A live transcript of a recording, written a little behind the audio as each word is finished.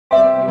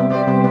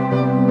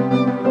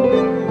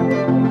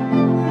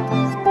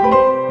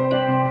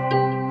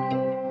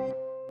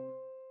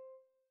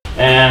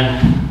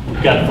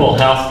got a full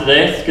house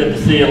today. It's good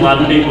to see a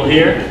lot of people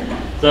here.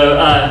 So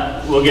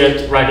we'll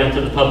get right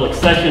into the public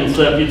session.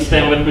 So if you'd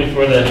stand with me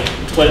for the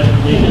Pledge of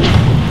Allegiance.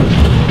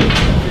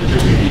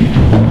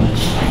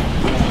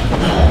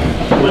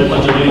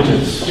 Pledge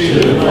allegiance to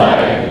the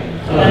flag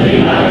of the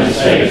United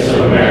States of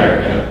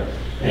America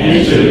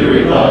and to the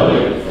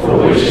republic for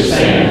which it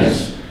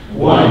stands,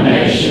 one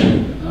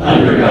nation,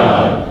 under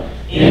God,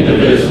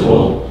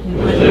 indivisible,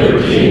 with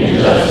liberty and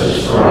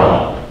justice for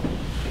all.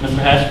 Mr.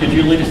 Hatch, could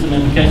you lead us in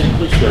invocation,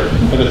 please? Sure.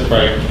 Let us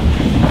pray.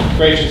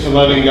 Gracious and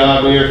loving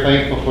God, we are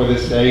thankful for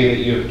this day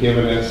that you have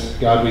given us.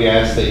 God, we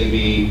ask that you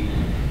be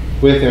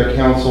with our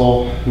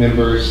council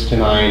members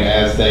tonight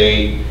as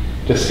they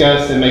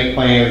discuss and make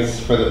plans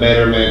for the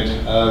betterment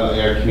of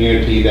our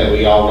community that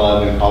we all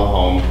love and call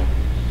home.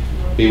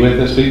 Be with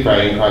us, we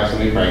pray. In Christ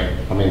and we pray.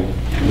 Amen.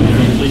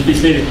 Please be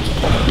seated.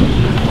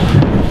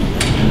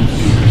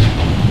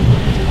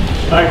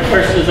 All right,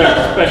 first is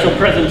our special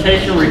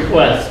presentation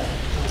request.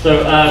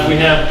 So we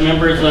have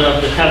members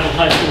of the Tazewell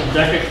High School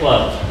DECA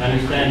Club. I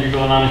understand you're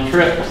going on a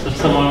trip. So if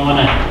someone want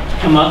to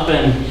come up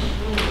and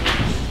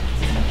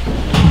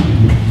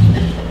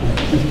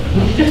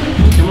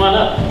come on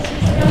up.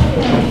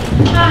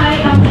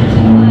 Hi, I'm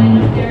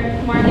Tazewell. I'm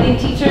their marketing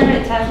teacher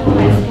at Tazewell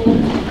High School.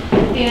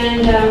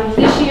 And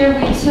this year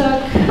we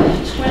took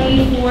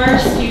 24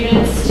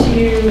 students to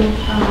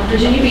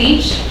Virginia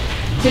Beach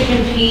to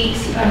compete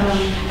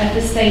at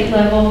the state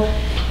level.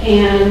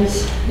 And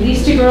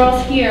these two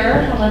girls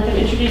here, I'll let them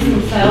introduce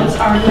themselves,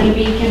 are going to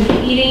be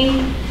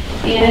competing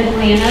in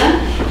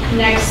Atlanta.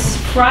 Next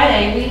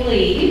Friday we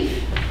leave.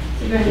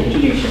 So go ahead and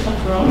introduce yourself,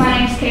 girls. My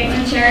name's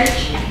Caitlin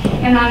Church,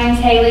 and my name's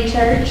Haley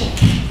Church.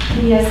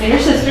 Yes, they are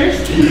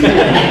sisters.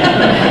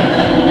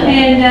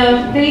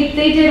 And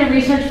they did a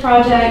research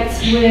project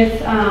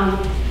with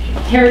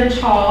Heritage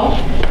Hall,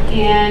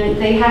 and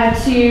they had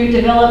to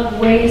develop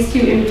ways to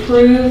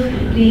improve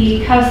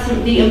the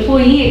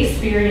employee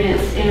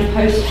experience in a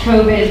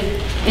post-COVID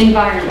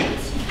environment.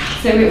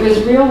 So it was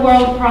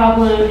real-world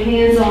problem,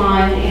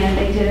 hands-on, and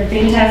they did a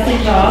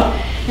fantastic job.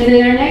 And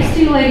then our next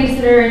two ladies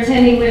that are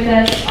attending with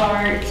us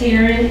are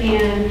Taryn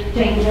and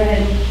Jane. Go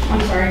ahead.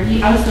 I'm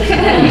sorry. I was supposed to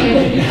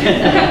introduce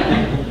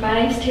yourself. My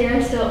name's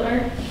Taryn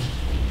Stiltner.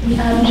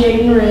 I'm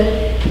Jaden Ridd.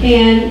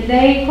 And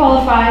they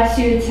qualified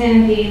to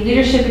attend the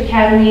Leadership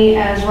Academy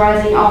as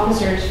rising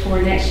officers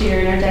for next year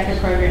in our DECA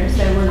program.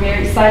 So we're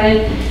very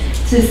excited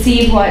to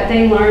see what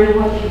they learn and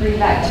what they bring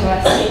back to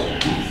us.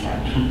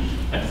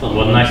 Excellent.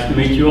 Well, nice to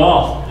meet you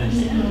all.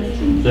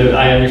 So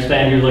I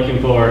understand you're looking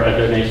for a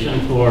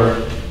donation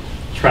for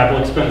travel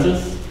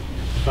expenses.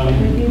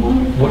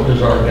 What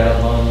does our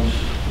guidelines?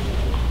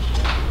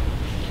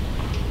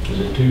 Is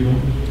it 200?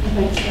 I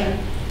think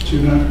so.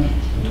 200?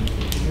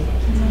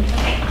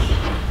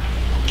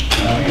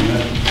 I mean,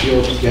 that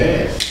fuels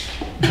gas.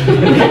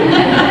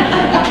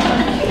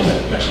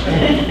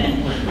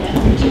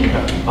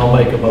 I'll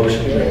make a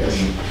motion to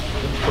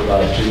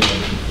provide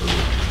 200.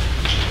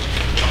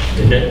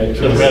 Okay.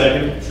 So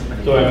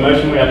we have a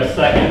motion, we have a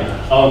second.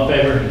 All in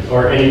favor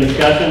or any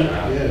discussion?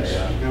 Yes,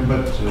 yeah,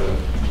 but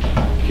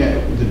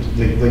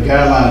the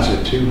guidelines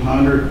are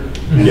 200.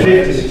 Yeah.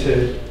 50 to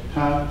 2.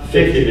 Huh?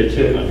 50 to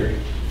 200.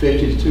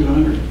 50 to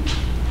 200.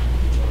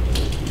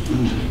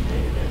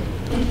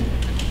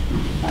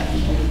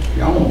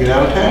 Y'all won't get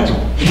out of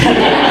Tazewell.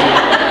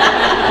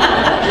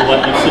 What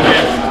do you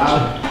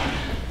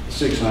suggest?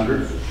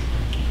 600.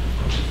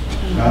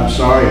 I'm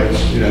sorry,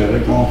 it's,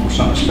 they're going for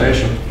something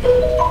special.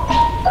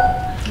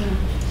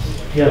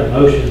 You got a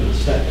motion in a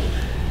second.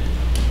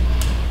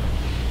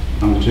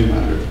 On the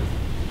 200.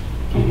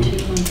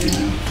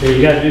 So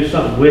you got to do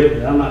something with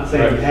it. I'm not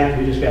saying you have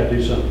to, you just got to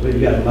do something with it.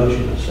 You got a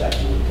motion in a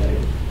second on the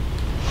table.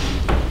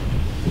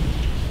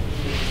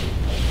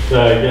 So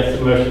I guess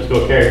the motion is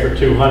going to carry for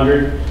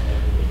 200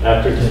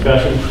 after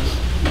discussion.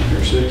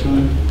 Or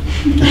 600.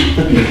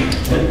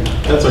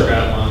 That's our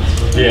guidelines.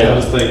 Yeah. I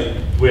just think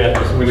We have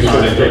to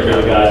stick to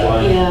the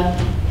guideline. Yeah,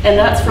 and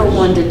that's for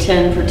 1 to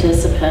 10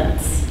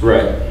 participants.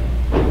 Right.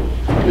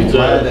 I'd be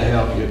glad to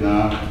help you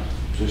now.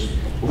 Just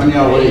when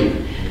y'all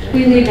leave.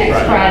 We leave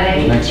next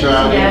Friday. Next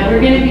Friday? Yeah,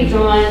 we're going to be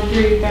gone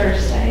through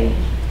Thursday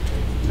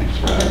Next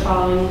the Friday.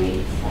 following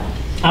week.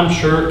 I'm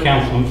sure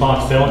Councilman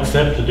Fox will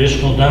accept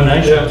additional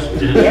donations.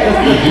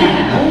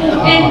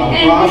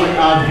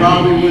 I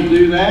probably would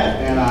do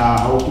that, and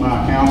I hope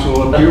my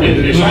council up here would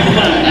do the same thing.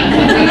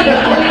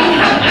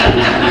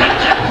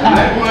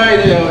 That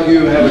way,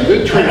 you have a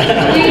good trip.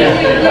 We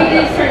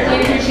do certainly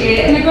appreciate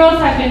it. And the girls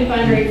have been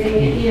fundraising.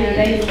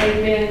 They've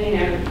been,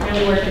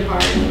 really working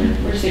hard,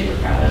 and we're super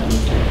proud of them.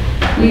 So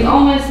we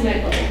almost met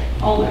goal.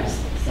 Almost.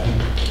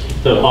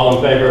 So all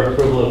in favor of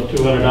approval of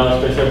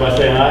 $200, stay so by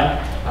saying aye.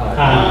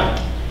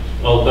 Aye.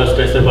 All opposed,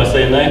 stay so by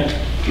saying nay.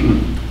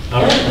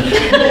 All right.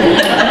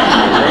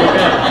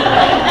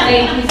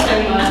 Thank you so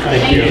much.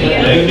 Thank you.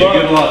 Thank you.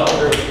 Good luck.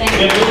 Thank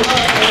you.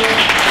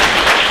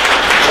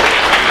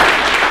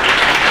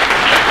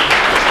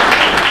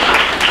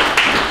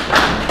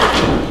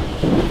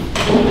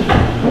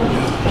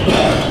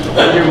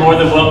 You're more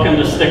more than welcome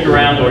to stick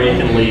around or you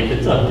can leave.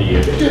 It's up to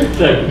you.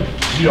 So,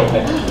 you don't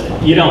have to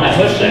stay. You don't have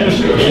to stay.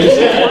 Unless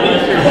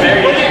you're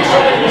very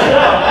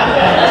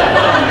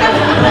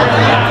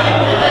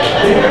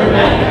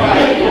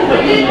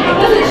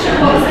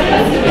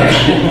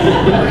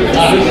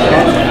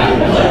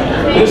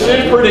This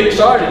is pretty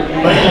exciting.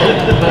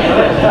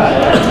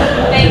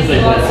 Thanks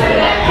a lot, sir.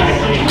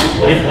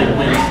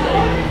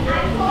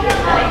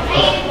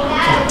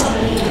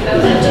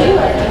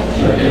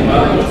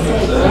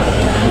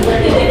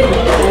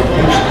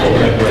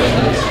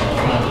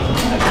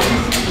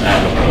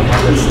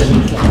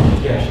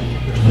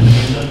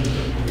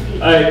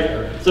 All right,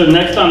 so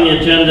next on the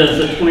agenda is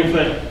the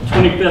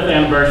 25th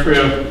anniversary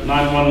of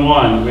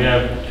 911. We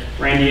have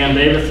Randy Ann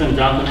Davis and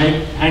Jonathan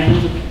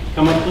Hankins.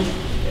 Come up, please.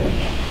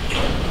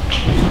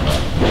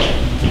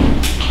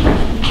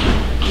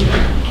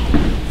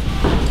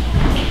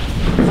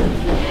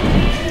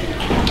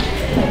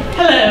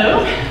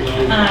 Hello,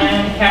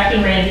 I'm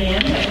Captain Randy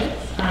Ann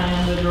Davis. I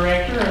am the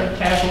Director of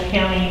Tazewell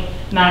County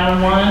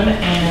 911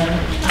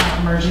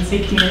 and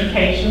Emergency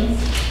Communications.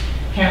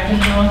 Captain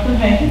Jonathan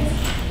Hankins.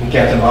 I'm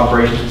Captain of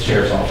Operations at the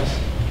Sheriff's Office.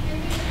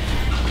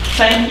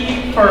 Thank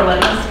you for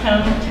letting us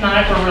come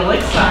tonight. We're really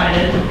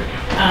excited.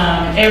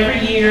 Every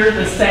year,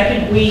 the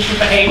second week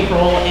of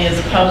April is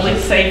Public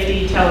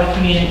Safety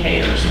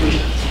Telecommunicators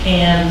Week.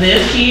 And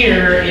this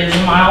year is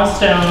a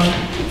milestone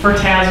for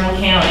Tazewell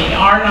County.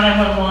 Our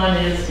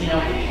 911 is,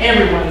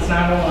 everyone's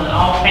 911,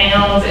 all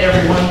towns,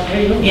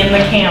 everyone in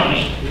the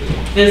county.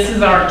 This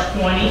is our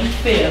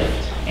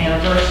 25th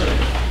anniversary.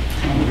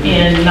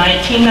 In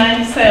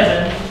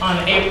 1997,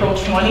 on April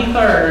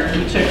 23rd,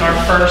 we took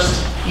our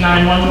first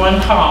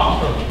 911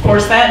 call. Of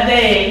course, that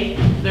day,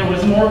 there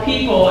was more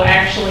people. I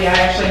actually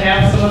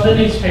have some of the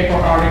newspaper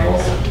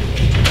articles.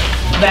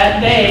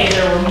 That day,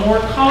 there were more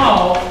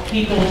calls,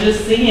 people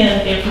just seeing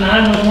if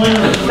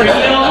 911 was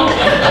real,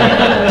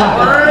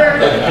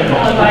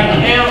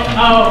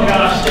 oh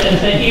gosh,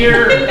 to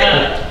hear,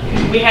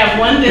 we have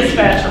one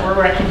dispatcher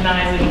we're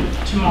recognizing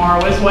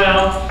tomorrow as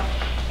well,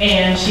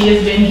 and she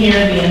has been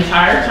here the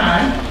entire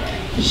time.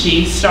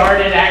 She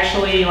started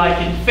actually like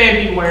in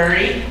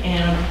February,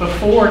 and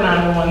before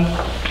 911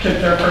 took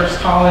their first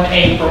call in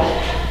April.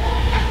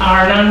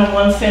 Our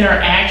 911 center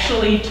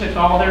actually took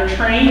all their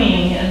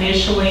training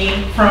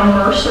initially from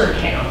Mercer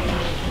County.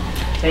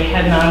 They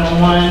had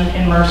 911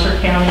 in Mercer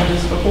County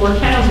just before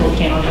Tazewell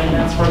County, and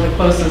that's where the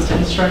closest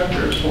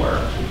instructors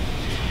were.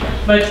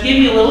 But to give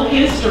you a little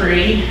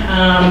history,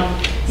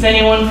 is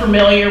anyone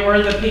familiar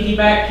where the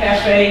Piggyback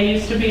Cafe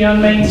used to be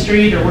on Main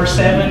Street, or where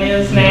 7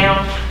 is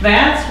now?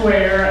 That's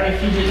where,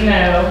 if you didn't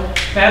know,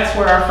 that's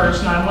where our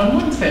first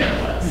 911 center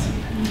was.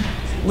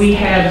 We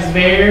had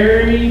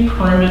very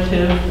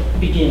primitive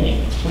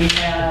beginnings. We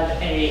had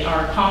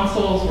our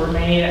consoles were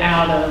made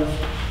out of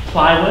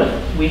plywood.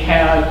 We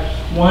had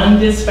one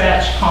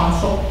dispatch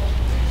console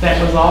that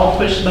was all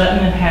push button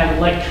and had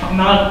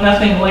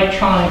nothing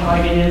electronic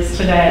like it is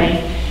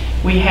today.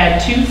 We had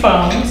 2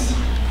 phones,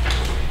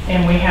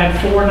 and we had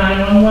 4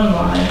 911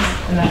 lines,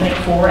 and I think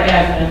 4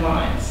 admin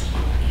lines.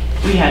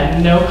 We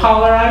had no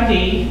caller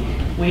ID.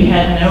 We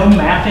had no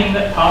mapping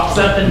that pops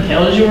up and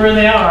tells you where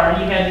they are.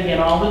 You had to get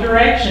all the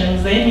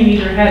directions. Then you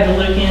either had to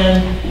look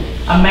in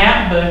a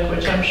map book,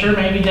 which I'm sure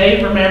maybe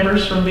Dave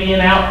remembers from being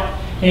out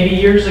maybe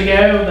years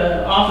ago.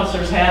 The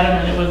officers had them,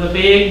 and it was a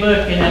big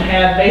book, and it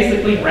had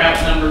basically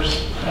route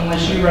numbers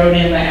unless you wrote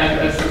in the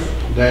addresses.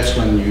 That's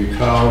when you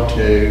call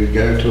to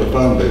go to a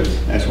phone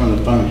booth. That's when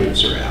the phone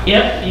booths are out.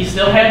 Yep, you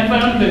still had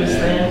phone booths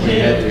then We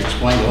had to too.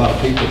 explain to a lot of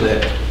people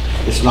that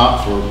it's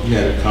not for,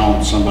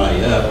 calling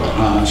somebody up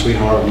or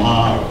sweetheart,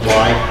 mom, or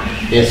wife.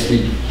 It's to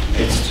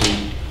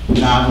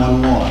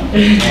 911,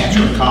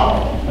 answer a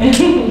call.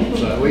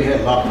 So we had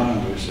a lot of phone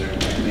booths there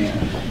back then.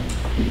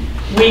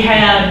 We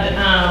had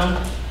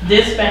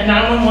dispatch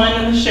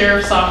 911 in the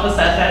sheriff's office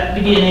at that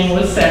beginning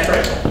was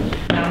separate.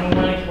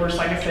 911, of course,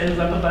 like I said, is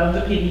up above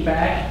the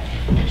piggyback.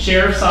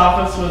 Sheriff's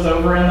office was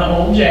over in the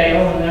old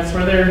jail, and that's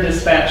where their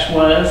dispatch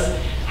was.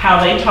 How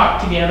they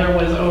talked together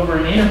was over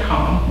an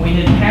intercom. We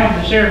didn't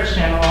have the sheriff's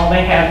channel. All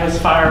they had was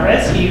fire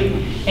rescue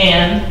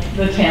and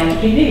the town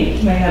PD.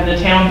 They had the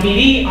town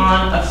PD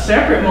on a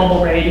separate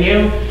mobile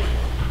radio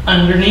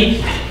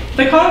underneath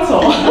the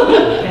console,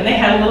 and they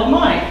had a little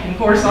mic. And of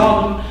course,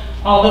 all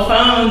the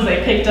phones,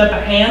 they picked up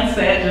a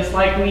handset just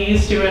like we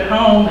used to at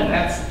home, and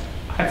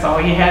that's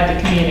all you had to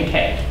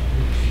communicate.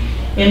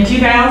 In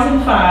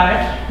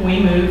 2005,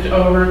 we moved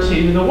over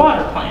to the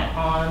water plant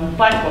on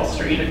Blackwell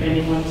Street, if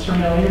anyone's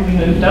familiar. We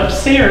moved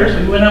upstairs.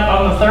 We went up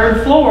on the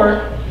 3rd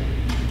floor.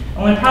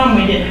 Only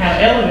problem, we didn't have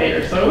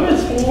elevators, so it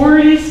was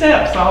 40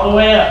 steps all the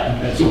way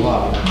up. That's a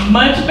lot.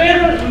 Much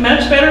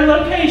better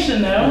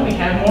location though. We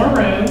had more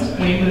rooms.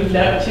 We moved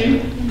up to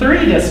 3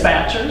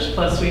 dispatchers,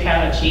 plus we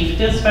had a chief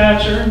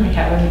dispatcher. We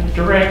had a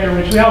director,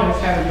 which we always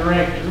had a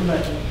director,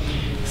 but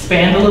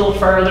expand a little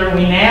further.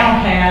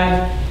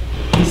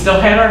 We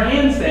still had our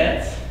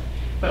handsets,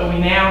 but we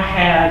now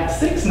had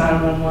 6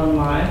 911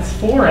 lines,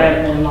 4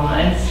 admin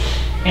lines,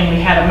 and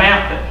we had a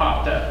map that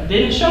popped up. It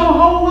didn't show a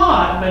whole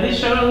lot, but it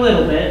showed a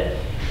little bit.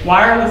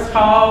 Wireless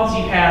calls,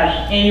 you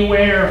had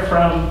anywhere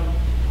from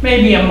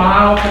maybe a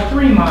mile to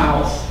 3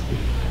 miles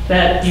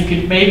that you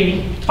could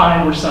maybe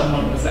find where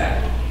someone was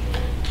at.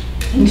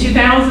 In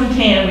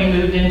 2010, we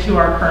moved into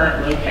our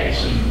current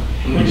location,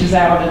 which is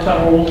out at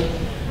the old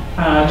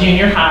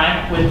junior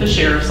high with the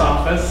sheriff's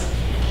office.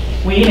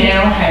 We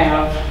now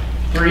have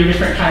 3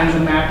 different kinds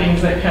of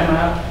mappings that come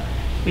up.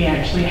 We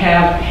actually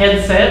have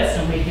headsets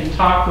and we can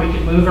talk, we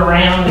can move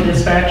around. The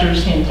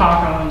dispatchers can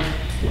talk on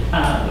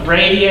the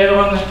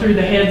radio through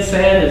the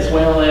headset as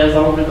well as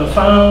over the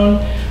phone.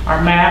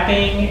 Our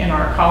mapping and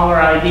our caller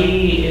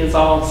ID is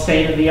all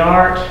state of the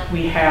art.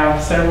 We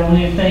have several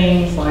new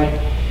things, like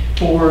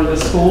for the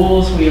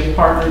schools, we have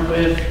partnered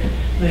with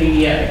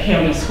the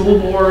county school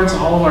boards.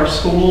 All of our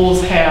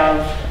schools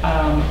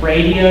have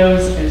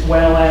radios as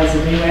well as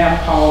a new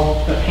app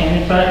called the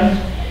Panic Button.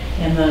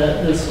 And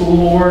the school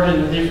board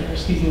and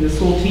the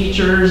school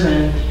teachers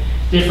and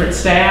different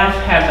staff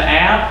have the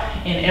app,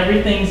 and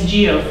everything's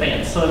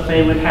geofenced. So if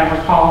they would have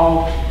a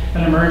call,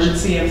 an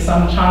emergency of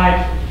some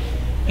type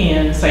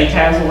in, say,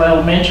 Tazewell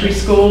Elementary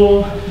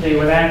School, they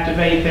would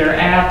activate their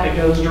app. It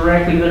goes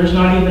directly, there's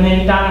not even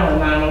any dial in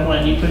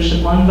 911. You push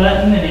the one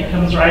button and it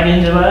comes right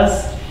into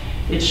us.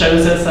 It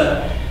shows us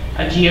a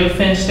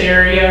geofenced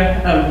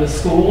area of the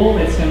school.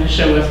 It's going to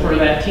show us where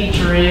that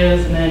teacher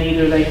is, and then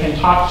either they can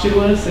talk to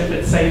us if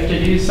it's safe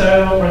to do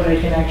so, or they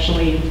can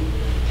actually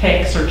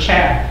text or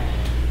chat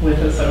with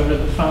us over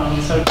the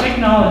phone. So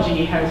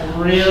technology has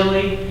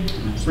really,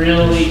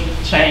 really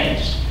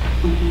changed.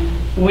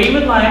 We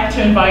would like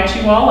to invite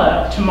you all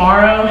up.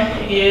 Tomorrow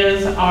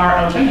is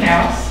our open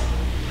house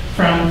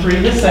from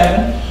 3 to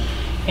 7.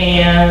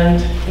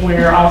 And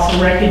we're also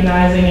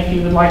recognizing, if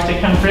you would like to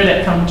come for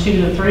it from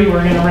 2 to 3,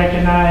 we're going to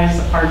recognize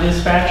our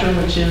dispatcher,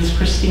 which is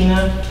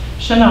Christina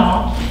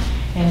Chanel,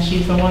 and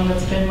she's the one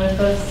that's been with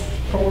us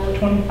for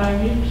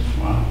 25 years.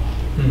 Wow.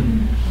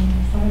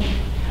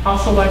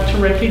 Also like to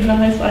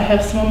recognize, I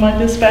have some of my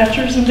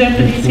dispatchers and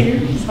deputies here,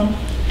 so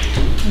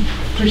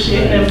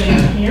appreciate them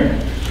being here.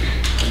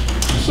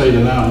 I say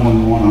the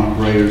 911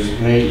 operators,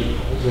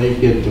 they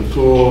get the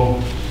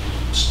full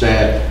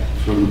stat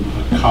from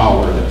a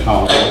caller that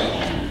calls,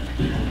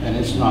 and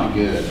it's not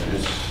good.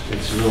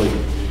 It's really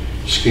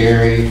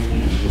scary,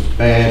 it's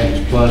bad,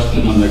 it's plus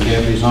when the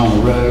deputies on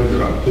the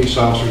road or police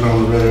officers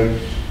on the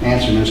road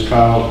answering this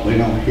call, they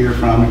don't hear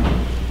from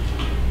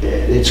it.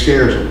 It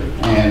scares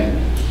them, and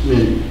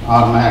then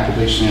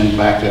automatically send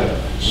back up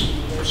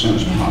as soon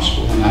as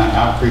possible. And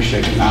I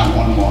appreciate the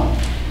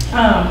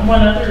 911.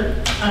 One other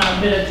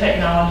bit of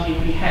technology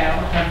we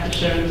have, I have to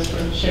show this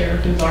for the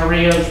sheriff, is our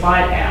Rio's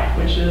Light app,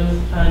 which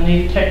is a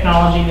new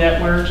technology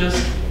that we're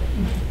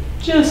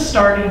just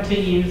starting to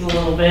use a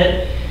little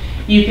bit.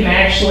 You can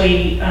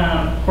actually,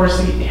 of course,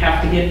 you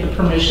have to get the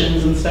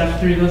permissions and stuff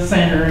through the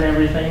center and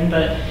everything,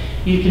 but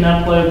you can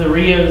upload the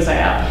Rio's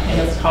app,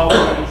 and it's called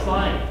Rio's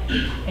Light.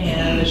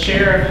 And the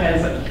sheriff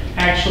has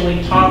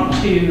actually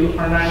talked to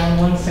our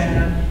 911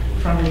 center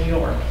from New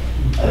York.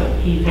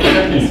 He picked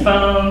up his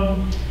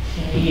phone,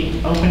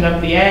 he opened up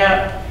the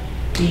app,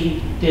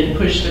 he did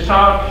push to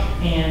talk,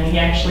 and he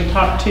actually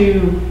talked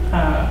to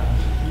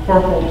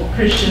Corporal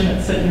Christian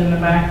that's sitting in the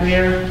back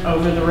there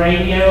over the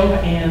radio,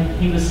 and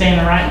he was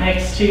standing right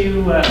next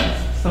to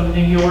some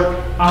New York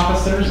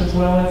officers as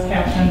well as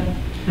Captain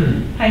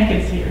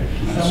Hankins here.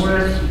 So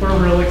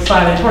we're real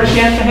excited. Of course,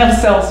 you have to have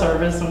cell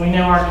service, and we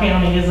know our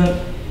county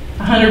isn't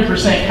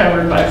 100%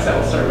 covered by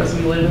cell service.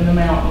 We live in the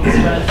mountains,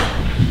 but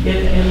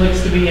it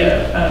looks to be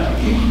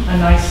a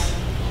nice,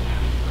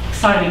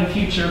 exciting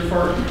future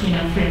for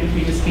him to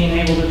be just being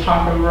able to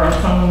talk over our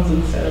phones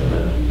instead of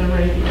the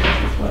radios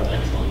as well.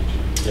 Excellent.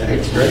 Yeah,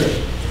 it's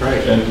great.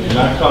 Great. And can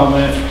I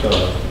comment?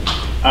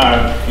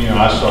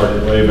 I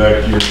started way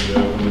back years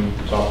ago when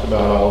we talked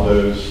about all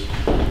those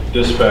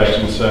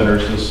dispatching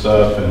centers and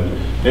stuff, and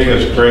it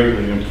has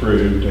greatly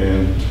improved.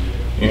 And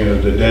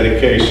the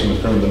dedication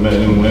from the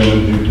men and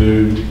women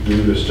who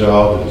do this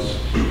job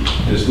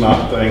is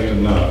not thanked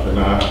enough.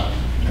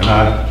 And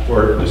I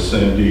worked with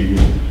Cindy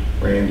and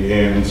Randy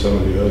Ann and some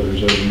of the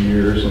others over the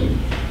years, and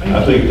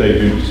I think they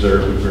do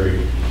deserve a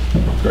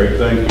great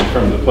thank you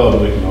from the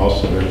public and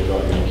also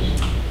everybody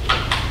else.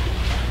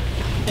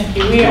 Thank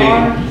you. We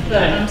are,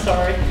 I'm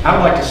sorry. I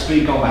would like to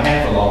speak on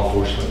behalf of law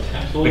enforcement.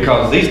 Absolutely.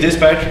 Because these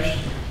dispatchers,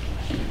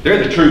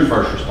 they're the true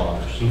first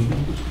responders.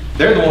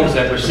 They're the ones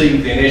that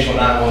receive the initial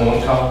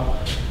 911 call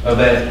of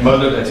that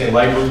mother that's in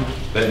labor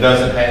that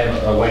doesn't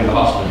have a way to the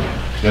hospital.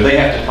 They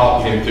have to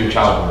talk to them through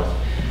childbirth.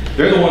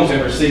 They're the ones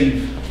that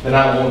receive the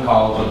 911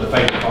 call of the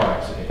fatal car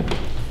accident.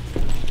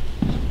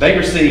 They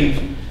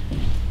receive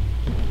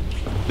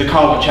the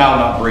call of a child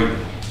not breathing.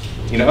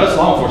 Us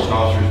law enforcement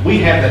officers, we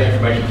have that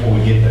information before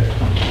we get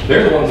there.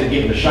 They're the ones that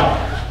get the shock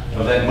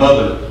of that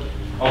mother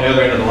on the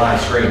other end of the line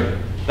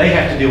screaming. They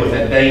have to deal with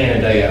that day in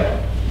and day out.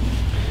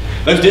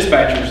 Those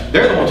dispatchers,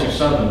 they're the ones who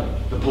summon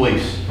the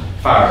police,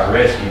 fire,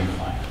 rescue,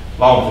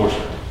 law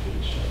enforcement.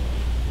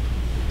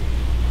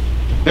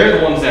 They're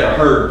the ones that are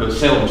heard but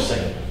seldom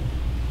seen.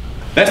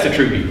 That's the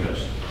true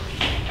heroes.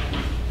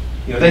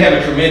 You know, they have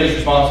a tremendous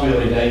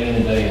responsibility day in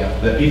and day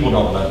out that people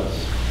don't know.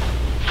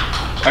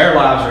 Our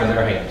lives are in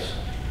their hands.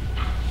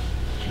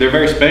 They're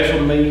very special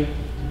to me,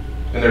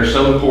 and they're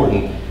so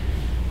important.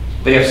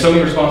 They have so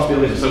many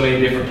responsibilities at so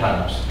many different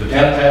times. The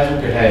town of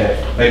Tazewell could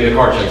have maybe a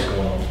car chase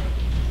going on.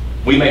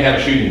 We may have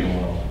a shooting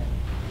going on.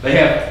 They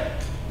have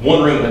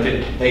one room that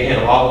they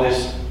handle all of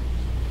this,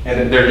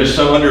 and they're just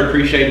so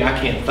underappreciated. I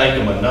can't thank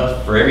them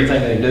enough for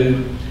everything they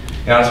do.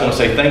 And I just want to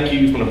say thank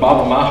you from the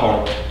bottom of my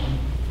heart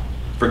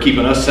for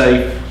keeping us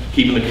safe,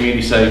 keeping the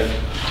community safe,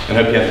 and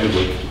hope you have a good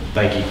week.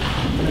 Thank you.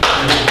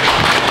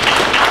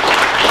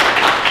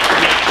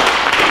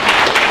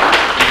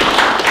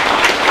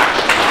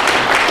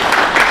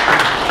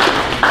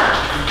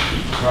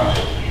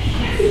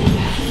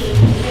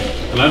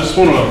 And I just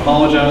want to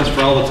apologize for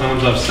all the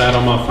times I've sat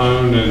on my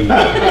phone and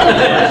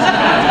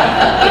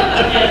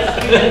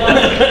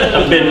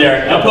I've been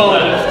there. I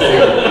apologize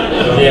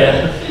too.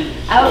 Yeah.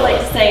 I would like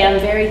to say I'm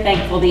very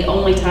thankful. The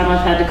only time I've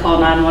had to call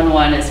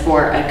 911 is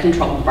for a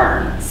controlled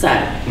burn, so.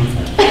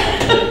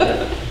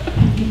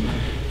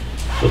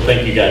 Well,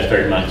 thank you guys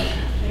very much.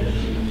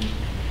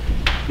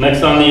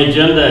 Next on the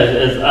agenda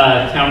is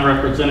town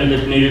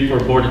representative needed for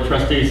Board of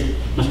Trustees,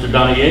 Mr.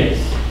 Donnie Yates.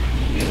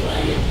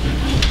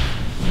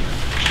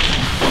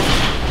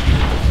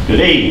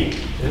 Good evening.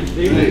 Good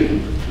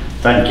evening.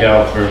 Thank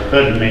y'all for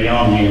putting me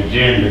on the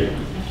agenda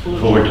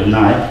for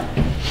tonight.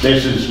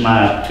 This is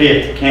my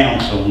 5th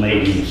council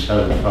meeting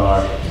so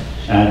far.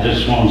 I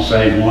just want to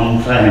say one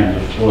thing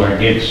before I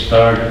get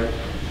started.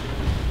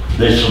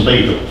 This will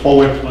be the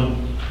 4th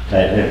one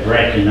that have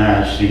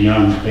recognized the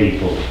young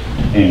people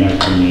in our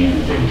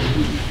community.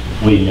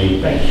 We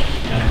need that.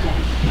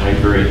 I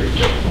agree.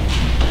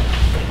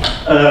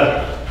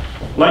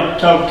 I'd like to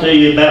talk to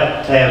you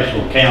about the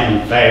Tazewell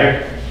County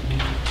Fair.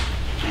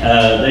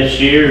 This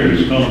year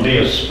is going to be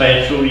a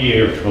special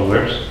year for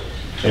us.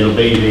 It'll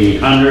be the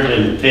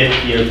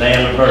 150th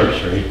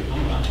anniversary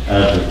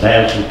of the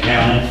Tazewell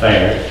County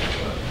Fair.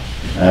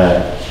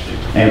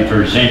 And if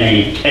there's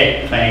any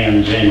Tech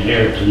fans in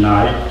here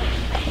tonight,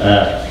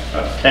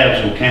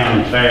 Tazewell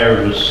County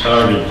Fair was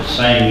started the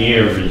same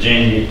year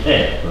Virginia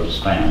Tech was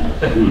founded.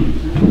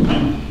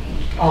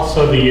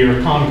 Also the year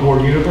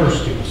Concord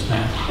University was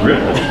founded.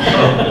 Really?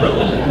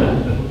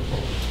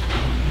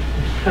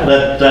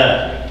 But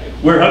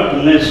we're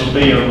hoping this will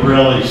be a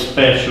really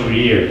special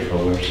year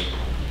for us.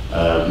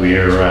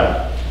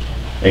 We're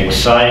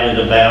excited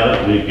about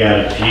it. We've got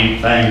a few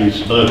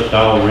things booked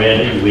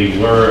already. We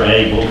were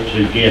able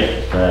to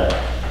get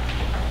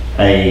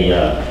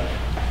a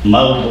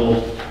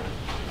mobile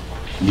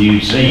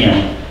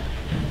museum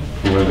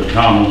for the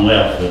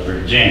Commonwealth of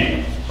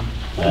Virginia.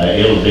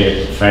 It'll be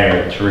at the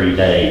fair 3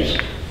 days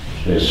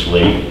this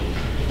week.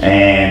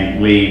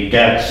 And we've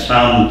got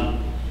some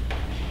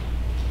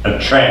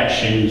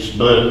attractions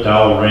booked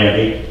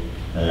already,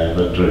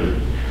 but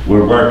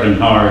we're working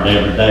hard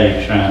every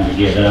day trying to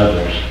get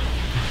others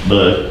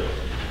booked.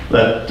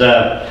 But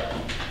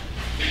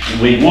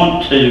we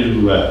want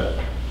to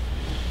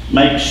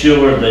make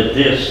sure that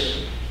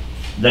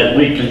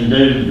we can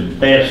do the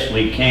best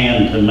we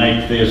can to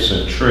make this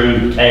a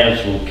true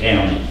Tazewell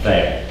County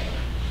Fair.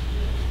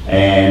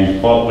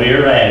 And what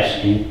we're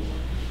asking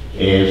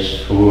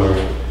is for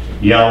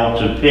y'all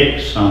to pick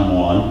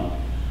someone.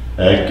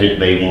 It could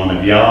be one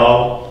of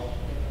y'all,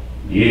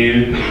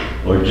 you,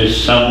 or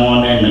just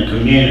someone in the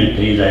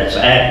community that's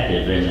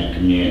active in the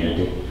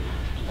community.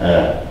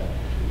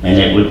 And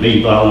it would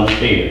be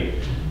volunteer.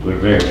 We're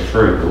very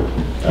frugal.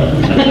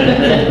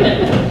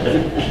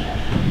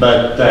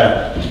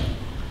 But,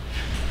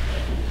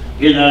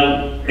 you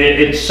know,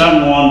 it's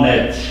someone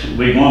that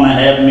we want to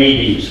have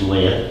meetings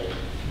with,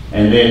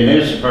 and then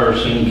this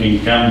person can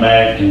come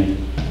back and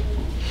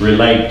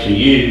relate to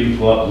you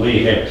what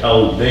we have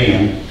told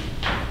them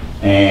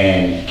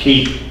and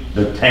keep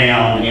the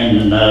town in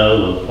the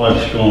know of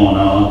what's going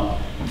on.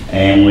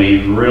 And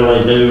we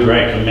really do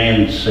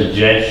recommend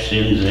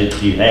suggestions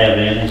if you have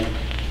any.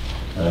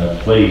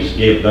 Please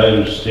give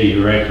those to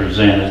your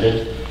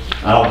representative.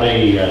 I'll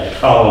be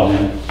calling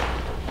them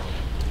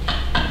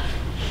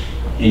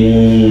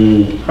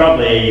in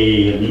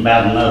probably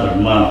about another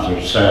month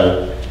or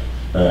so,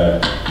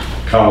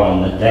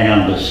 calling the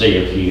town to see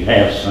if you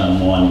have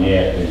someone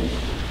yet and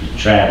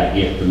try to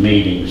get the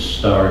meetings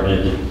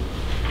started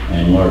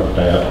and worked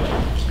out.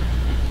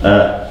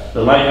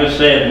 But like I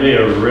said, we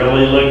are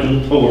really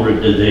looking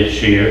forward to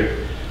this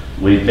year.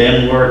 We've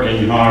been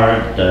working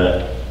hard.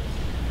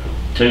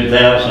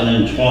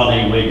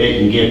 2020, we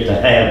didn't get to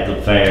have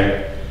the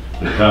fair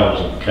because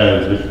of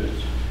COVID.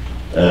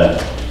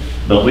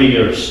 But we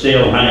are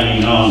still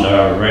hanging on to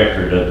our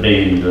record of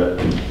being the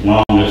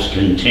longest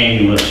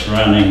continuous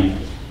running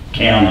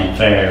county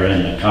fair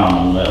in the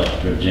Commonwealth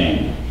of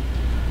Virginia.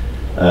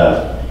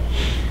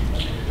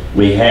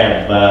 We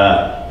have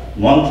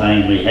one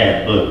thing we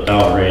have booked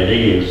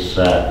already is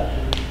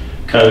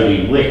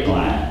Cody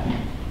Wickline.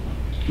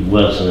 He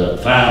was a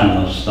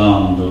finalist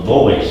on The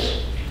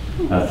Voice,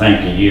 I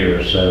think a year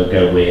or so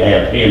ago. We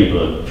have him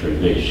booked for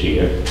this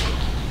year.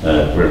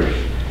 We're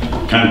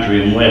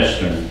country and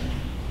western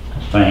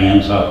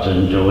fans ought to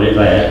enjoy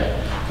that.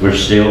 We're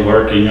still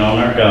working on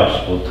our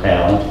gospel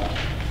talent.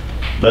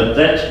 But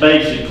that's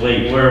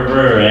basically where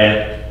we're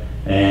at,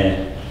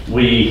 and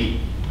we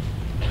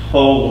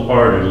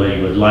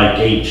wholeheartedly would like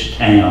each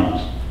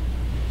town's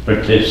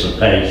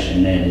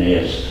participation in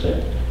this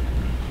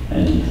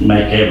and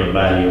make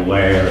everybody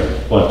aware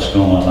of what's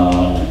going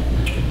on.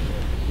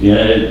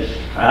 Yeah,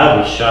 I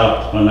was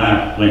shocked when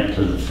I went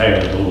to the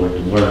fair board,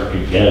 the work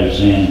that goes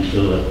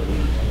into it.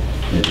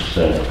 It's,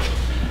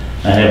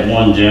 I have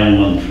one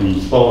gentleman from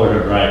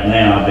Florida right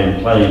now I've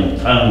been playing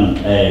phone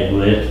tag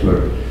with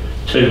for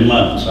 2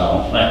 months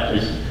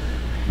almost.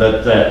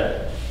 But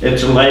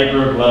it's a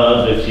labor of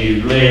love. If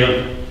you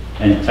live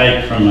and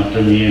take from a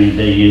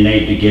community, you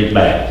need to give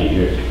back to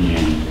your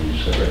community.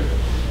 So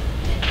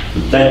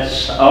but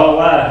that's all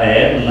I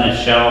have,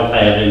 unless y'all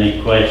have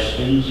any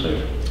questions.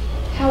 Or,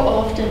 How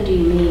often do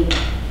you meet?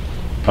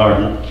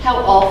 pardon? How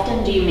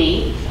often do you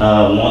meet?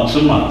 Once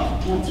a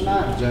month. Once a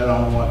month? Is that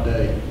on what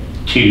day?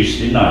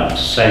 Tuesday night,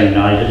 same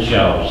night as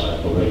y'all's,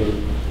 I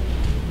believe.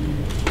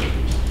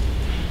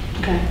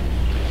 Okay.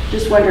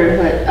 Just wondering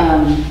what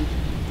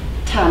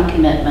time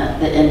commitment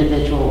the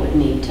individual would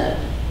need to.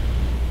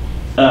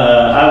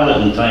 I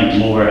wouldn't think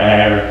more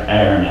hour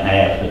and a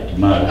half at the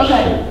most.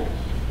 Okay.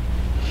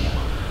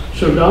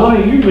 So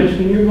Donnie, you're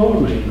missing your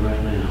board meeting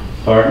right now.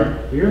 Pardon?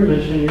 You're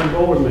missing your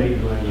board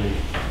meeting right now.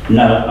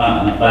 No,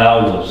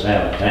 Val was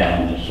out of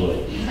town this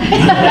week.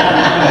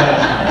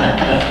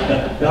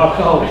 Y'all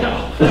call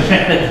y'all.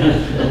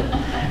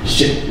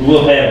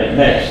 We'll have it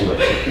next week.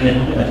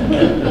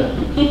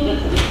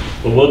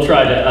 Well, we'll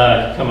try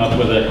to come up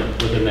with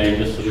a name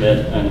to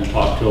submit and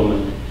talk to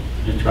them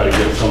and try to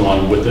get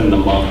someone within the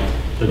month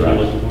that you're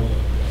looking for.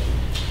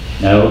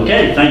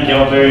 Okay, thank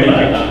y'all very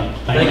much.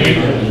 Thank you.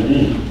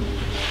 Mhm.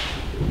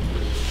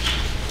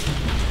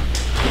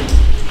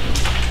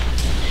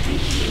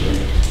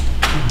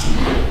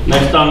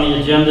 Next on the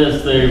agenda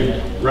is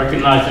the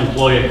Recognized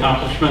Employee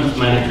Accomplishments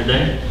Manager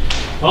Day.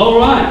 All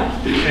right,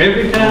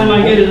 every time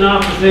I get an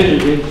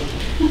opportunity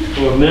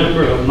for a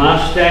member of my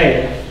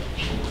staff,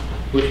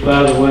 which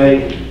by the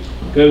way,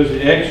 goes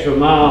the extra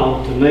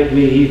mile to make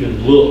me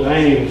even look, I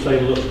ain't even say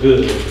look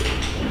good.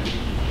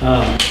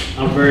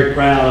 I'm very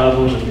proud of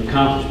them and the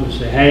accomplishments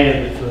they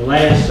have. But for the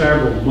last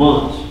several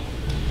months,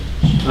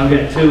 I've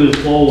got 2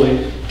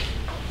 employees,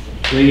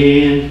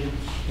 Leanne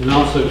and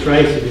also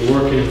Tracy, that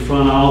work in the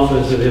front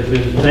office that have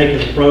been taking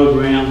the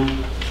program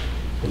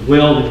with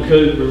Weldon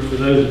Cooper. For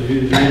those of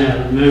you that may not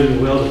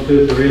remember, Weldon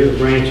Cooper is a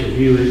branch of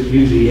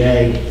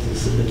UVA.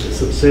 It's a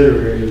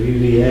subsidiary of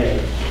UVA.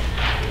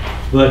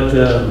 But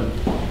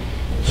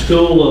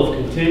School of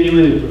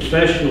Continuing and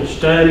Professional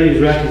Studies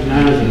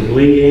recognizing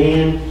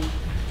Leanne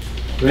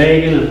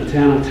Reagan of the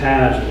town of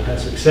Tazewell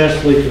has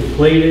successfully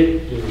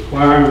completed the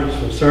requirements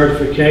for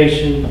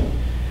certification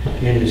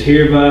and is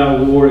hereby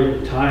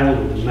awarded the title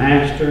of the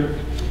Master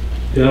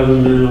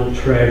Governmental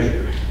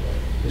Treasurer.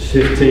 The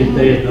 15th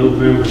day of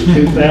November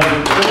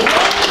 2004.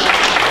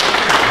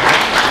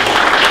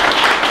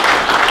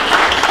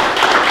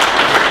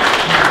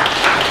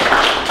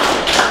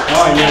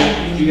 All right, now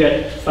you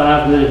got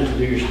 5 minutes to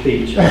do your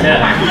speech.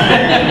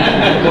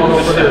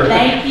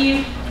 Thank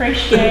you,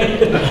 appreciate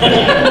it.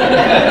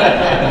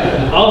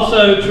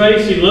 Also,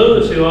 Tracy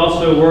Lewis, who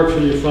also works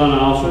in the front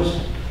office,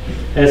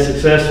 has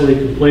successfully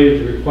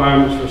completed the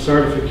requirements for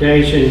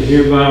certification and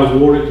hereby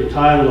awarded the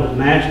title of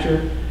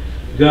Master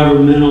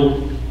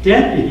Governmental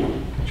Deputy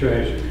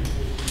Treasurer.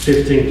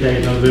 15th day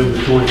of November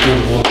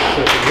 2021.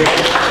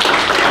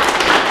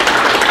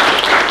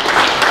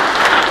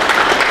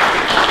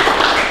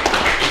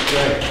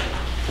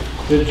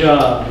 Good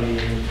job,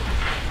 man.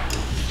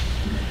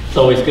 It's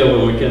always good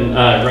when we can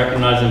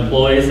recognize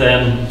employees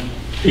and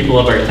people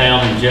of our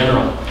town in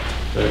general.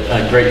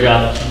 But, great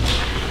job.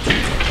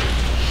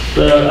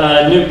 So,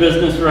 new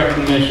business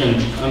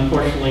recognition,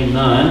 unfortunately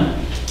none.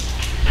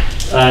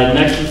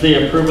 Next is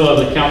the approval of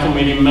the council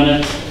meeting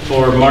minutes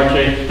for March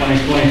 8th,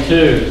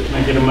 2022. Can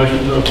I get a motion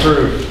to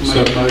approve?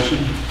 So motion.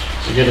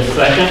 To get a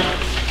second?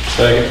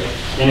 Second.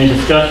 Any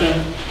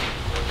discussion?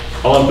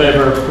 All in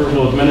favor of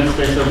approval of minutes,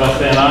 say so by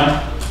saying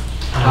aye.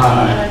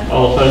 Aye.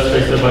 All opposed,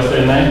 say so by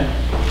saying nay.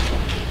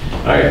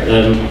 All right,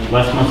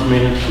 last month's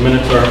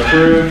minutes are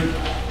approved.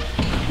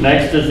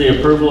 Next is the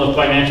approval of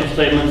financial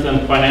statements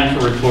and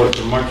financial report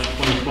for March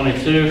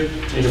 2022.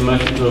 Need a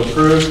motion to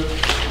approve.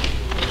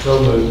 So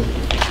moved.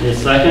 Need a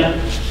second?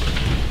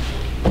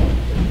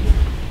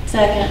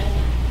 Second.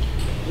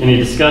 Any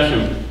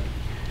discussion?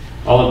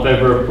 All in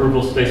favor of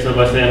approval, say so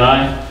by saying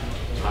aye.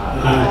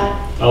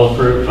 Aye. All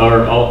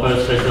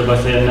opposed, say so by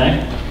saying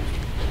nay.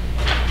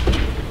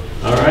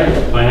 All right,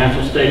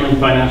 financial statement,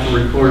 financial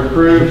report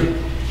approved.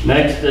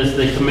 Next is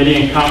the committee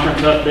and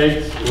conference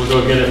updates. We'll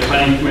go get a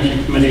planning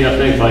commission committee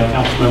update by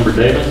Councilmember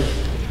Davis.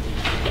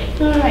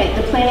 All right,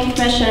 the planning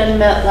commission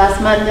met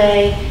last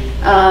Monday.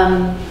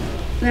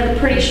 We had a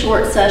pretty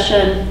short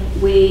session.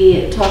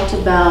 We talked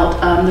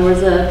about, there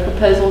was a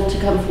proposal to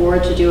come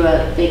forward to do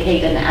a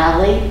vacate an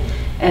alley,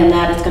 and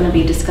that is going to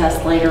be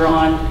discussed later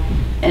on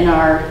in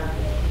our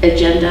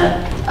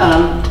agenda.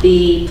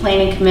 The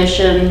Planning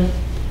Commission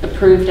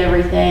approved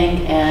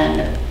everything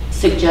and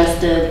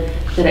suggested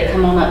that it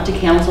come on up to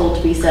council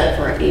to be set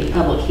for a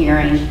public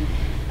hearing.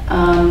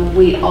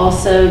 We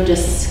also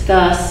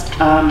discussed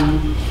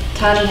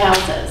tiny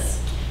houses.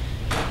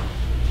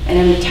 And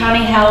in the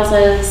tiny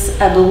houses,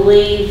 I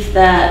believe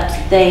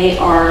that they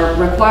are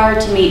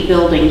required to meet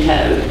building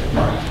code.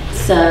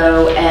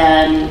 So,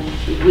 and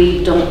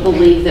we don't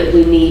believe that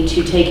we need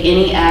to take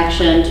any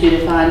action to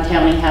define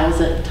tiny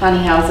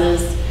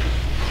houses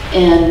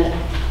in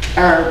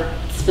our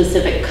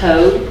specific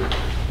code.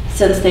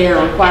 Since they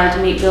are required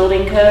to meet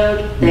building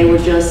code, they were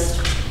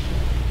just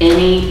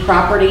any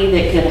property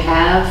that could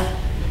have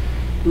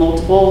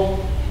multiple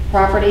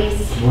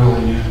properties.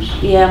 Dwelling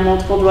units. Yeah,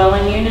 multiple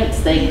dwelling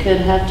units, they could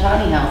have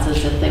tiny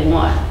houses if they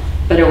want,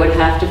 but it would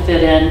have to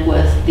fit in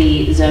with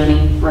the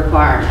zoning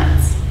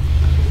requirements.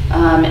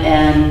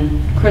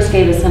 And Chris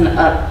gave us an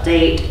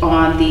update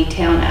on the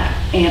town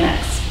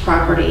annex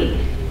property,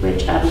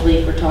 which I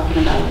believe we're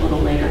talking about a little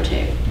later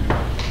too.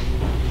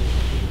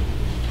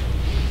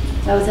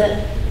 That was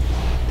it.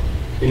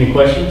 Any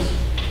questions?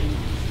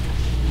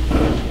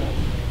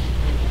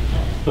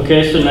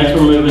 Okay, so next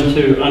we're moving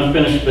to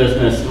unfinished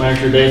business.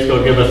 Manager Days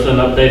will give us an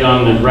update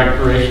on the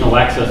recreational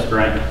access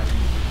grant.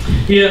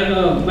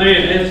 Yeah,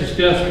 Mayor, as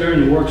discussed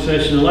during the work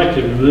session, I'd like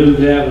to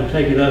remove that. We'll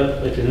take it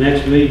up at the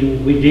next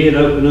meeting. We did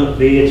open up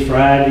bids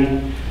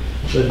Friday,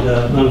 but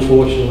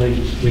unfortunately,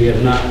 we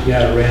have not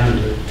got around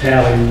to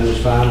tallying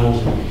those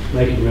finals and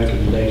making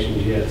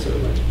recommendations yet, so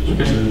let's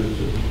just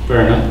remove it.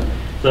 Fair enough.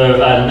 So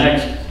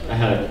next,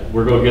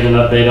 we're going to get an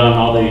update on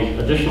all the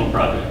additional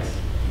projects.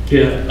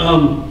 Yeah,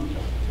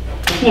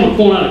 I just want to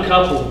point out a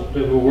couple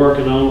that we're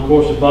working on. Of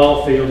course, the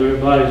ball field,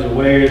 everybody's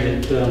aware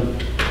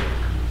that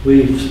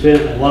we've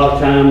spent a lot of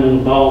time on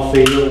the ball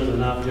field,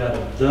 and I've got a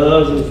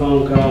dozen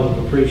phone calls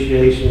of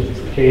appreciation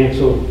for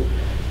council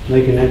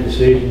making that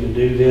decision to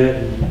do that,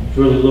 and it's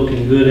really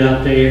looking good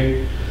out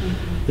there.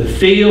 The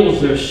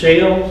fields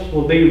themselves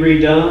will be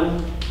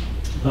redone.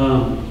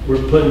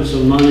 We're putting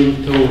some money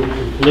toward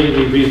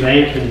completely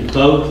revamping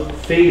both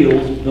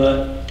fields,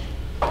 but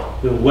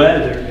the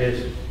weather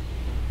is...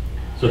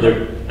 So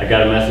I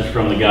got a message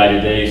from the guy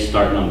today,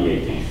 starting on the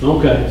 18th.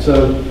 Okay,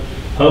 so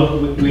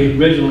we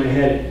originally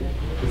had it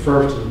the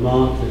first of the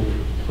month, and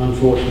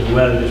unfortunately the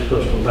weather just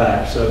pushed them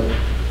back. So,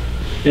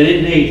 and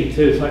it needs it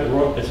too.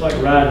 It's like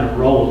riding a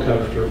roller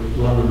coaster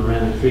running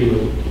around the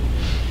field.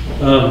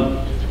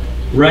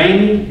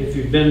 Raining, if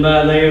you've been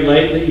by there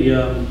lately, you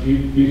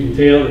can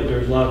tell that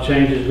there's a lot of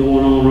changes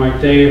going on right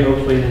there.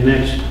 Hopefully in the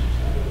next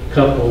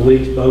couple of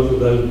weeks, both of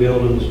those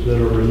buildings that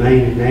are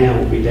remaining now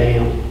will be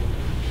down.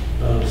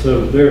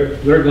 So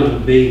they're going to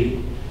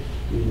be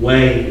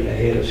way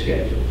ahead of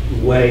schedule.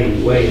 Way.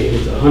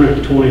 It's a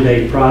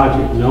 120-day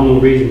project, and the only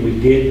reason we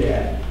did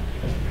that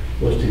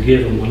was to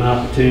give them an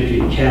opportunity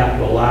to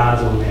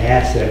capitalize on the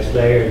assets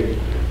there,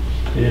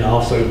 and it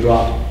also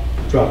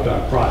dropped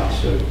our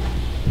price. So,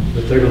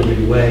 but they're going to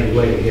be way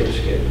ahead of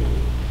schedule.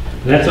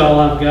 And that's all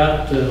I've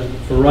got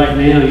for right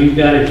now. You've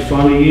got it in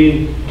front of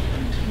you.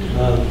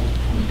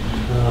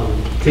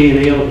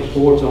 T&L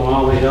reports on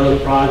all the other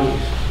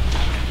projects.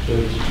 So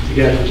if you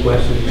got any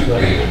questions,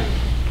 let me know.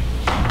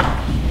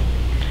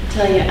 I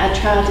tell you, I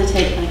tried to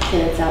take my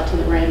kids out to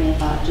the Raymond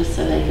lot just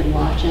so they could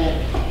watch it.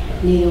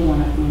 Neither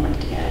one of them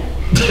wanted to go.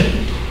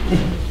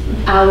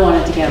 I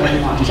wanted to go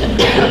and watch it.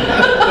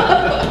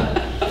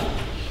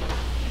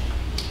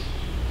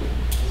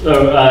 So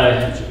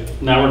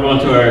now we're going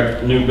to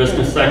our new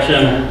business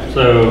section.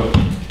 So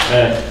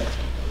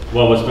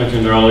what was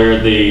mentioned earlier,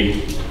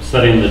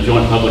 setting the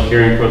joint public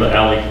hearing for the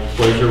alley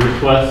closure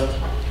request.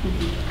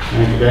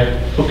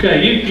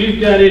 Okay, you've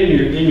got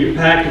in your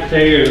packet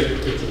there,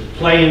 it's a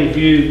plan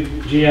view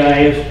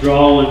GIS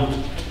drawing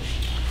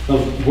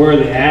of where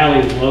the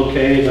alley is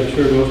located. I'm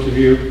sure most of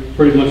you are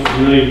pretty much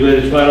familiar with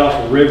it. It's right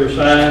off of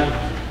Riverside.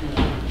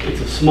 It's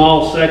a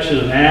small section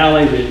of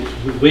alley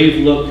that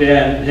we've looked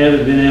at and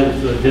haven't been able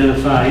to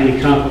identify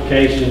any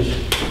complications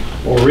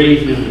or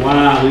reasons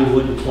why we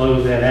wouldn't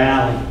close that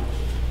alley.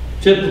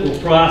 Typical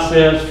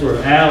process for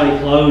alley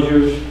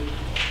closures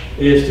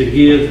is to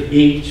give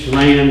each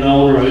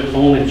landowner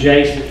on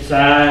adjacent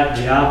side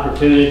the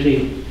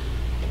opportunity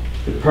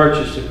to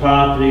purchase the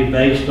property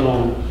based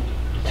on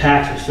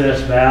tax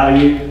assessed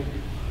value.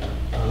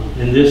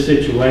 In this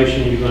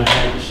situation, you're going to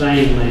have the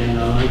same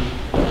landowner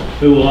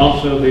who will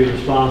also be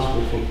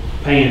responsible for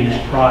paying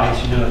that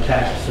price, a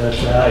tax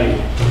assessed value.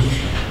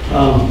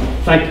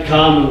 I think the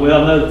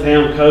Commonwealth, I know the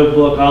town code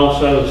book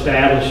also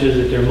establishes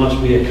that there must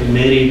be a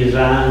committee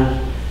designed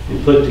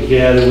and put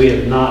together. We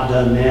have not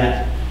done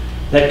that.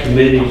 That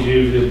committee is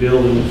usually a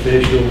building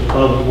official,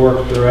 public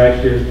works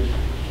director,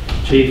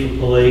 chief of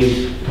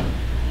police,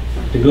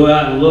 to go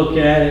out and look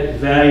at it,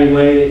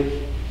 evaluate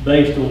it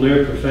based on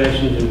their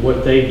professions and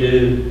what they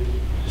do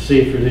to see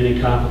if there's any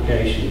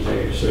complications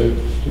there. So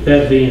with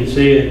that being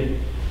said,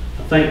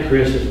 I think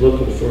Chris is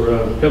looking for,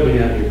 help me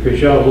out here, Chris,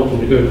 y'all are looking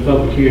to go to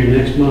public hearing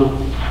next month?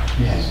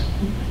 Yes.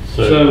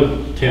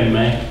 So 10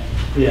 May?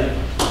 Yeah.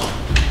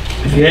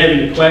 If you have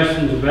any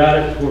questions about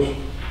it, of course,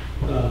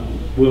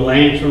 we'll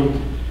answer them.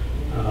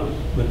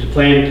 But the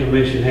planning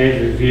commission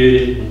has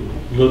reviewed it and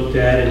looked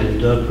at it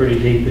and dug pretty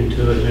deep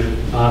into it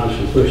and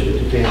obviously pushed it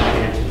to town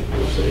council.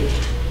 We'll see.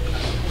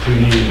 We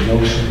need a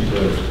motion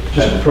to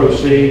Just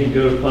proceed and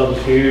go to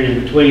public hearing.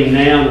 In between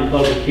now and the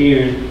public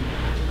hearing,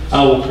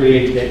 I will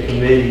create that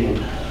committee and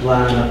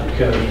line up the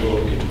code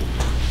book.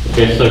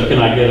 Okay, so can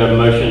I get a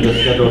motion to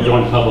schedule a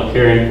joint public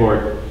hearing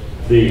for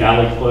the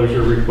alley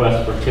closure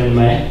request for 10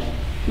 May?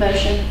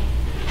 Motion.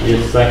 Need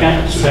a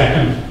second?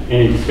 Second.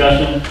 Any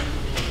discussion?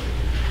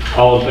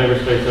 All in favor,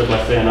 state so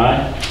by saying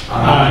aye.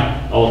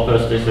 Aye. All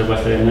opposed, state so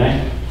by saying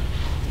nay.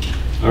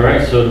 All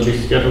right, so it'll be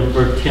scheduled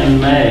for 10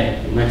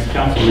 May, next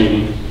council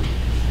meeting.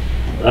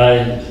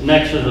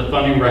 Next is the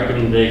funding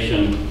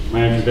recommendation.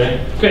 Manager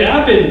Day. Okay,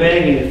 I've been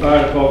begging the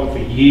fire department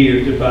for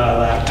years to buy a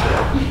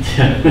laptop.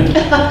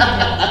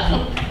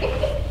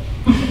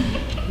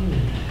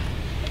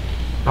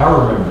 I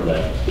remember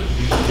that.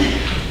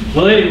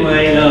 Well,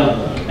 anyway,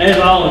 as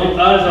all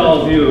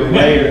of you are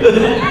aware,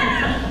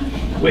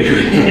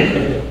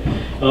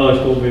 oh, it's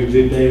going to be a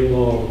good day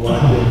tomorrow.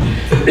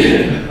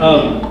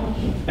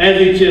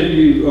 As each of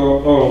you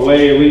are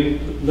aware,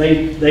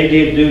 they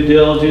did due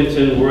diligence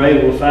and were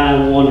able to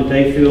find one that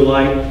they feel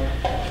like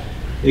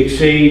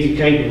exceeds the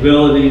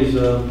capabilities,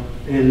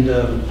 and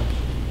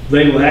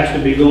they will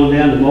actually be going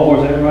down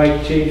tomorrow. Is that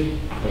right, Chief?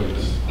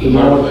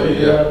 Tomorrow,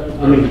 yeah.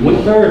 I mean, when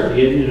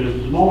Thursday, isn't it?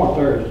 Tomorrow,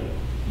 Thursday.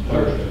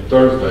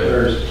 Thursday.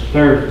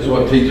 That's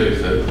what TJ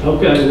said.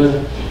 Okay,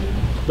 well,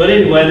 but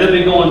anyway, they'll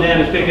be going down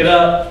to pick it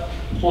up.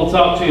 I want to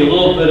talk to you a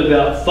little bit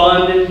about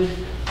funding.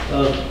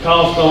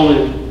 Cost on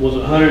it was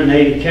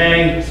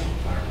 $180K.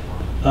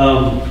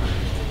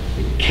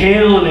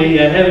 County,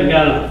 I haven't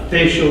got an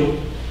official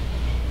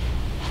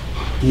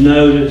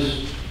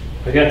notice.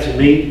 I got some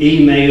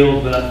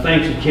emails, but I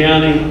think the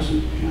county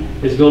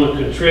is going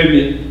to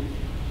contribute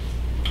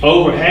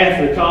over half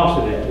the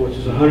cost of that, which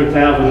is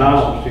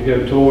 $100,000 to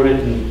go toward it.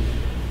 And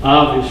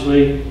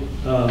obviously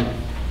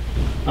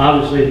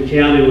the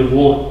county would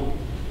want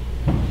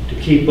to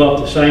keep up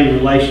the same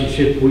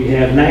relationship we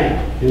have now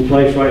in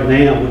place right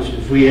now, which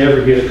if we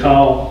ever get a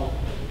call,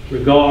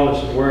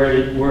 regardless of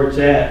where it's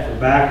at for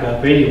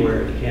backup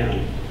anywhere in the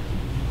county,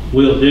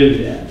 we'll do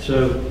that.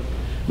 So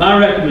my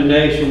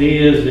recommendation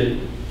is that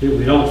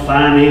we don't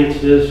finance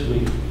this.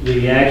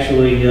 We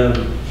actually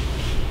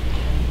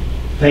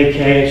pay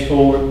cash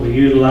for it. We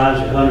utilize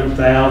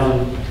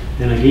 $100,000.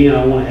 And again,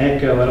 I want to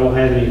echo, I don't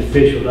have any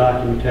official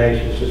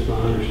documentation. It's just my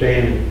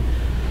understanding.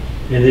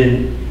 And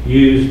then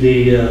use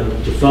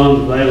the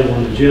funds available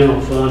in the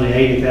general fund, the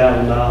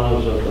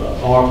 $80,000 of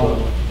ARPA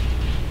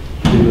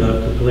to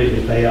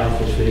completely pay off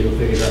this fee. We'll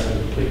figure it out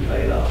and completely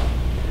pay it off.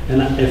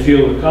 And if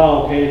you'll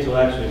recall, council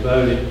actually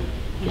voted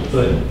to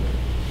put a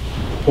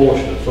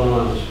portion of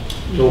funds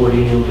toward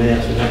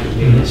EMS, and that would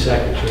be the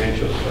second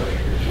tranche of the first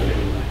year. So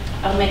anyway.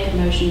 I'll make a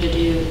motion to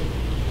do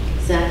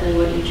exactly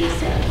what you just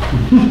said.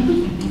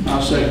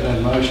 I'll second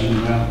that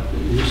motion. Now,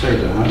 you say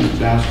the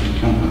 $100,000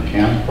 come from the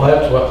county? Well,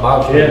 that's what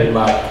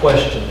my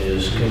question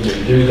is, can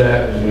we do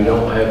that when we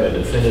don't have a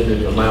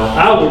definitive amount?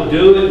 I would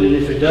do it, and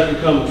if it doesn't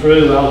come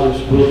true,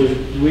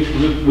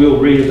 we'll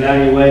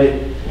reevaluate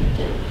it.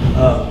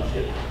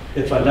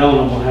 If I don't,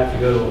 I'm gonna have to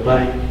go to a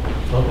bank.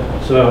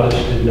 Okay. So I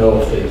just didn't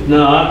know if they...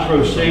 No, I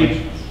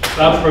proceed.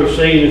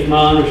 If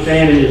my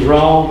understanding is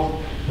wrong,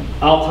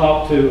 I'll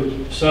talk to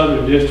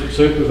Southern District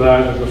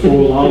Supervisor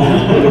before long.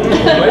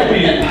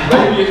 maybe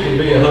it can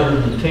be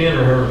 110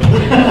 or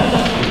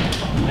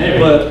 120.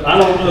 But I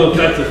don't know if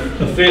that's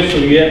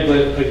official yet,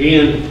 but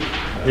again,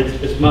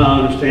 it's my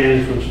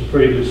understanding from some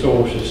pretty good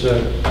sources. So,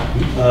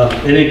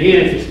 and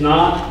again, if it's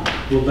not,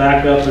 we'll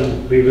back up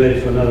and be ready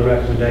for another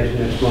recommendation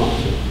next month.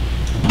 So.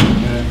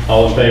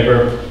 All in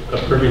favor of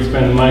approving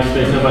spending money,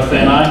 state so by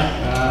saying aye.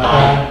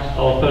 Aye.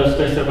 All opposed,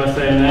 state so by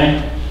saying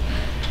nay.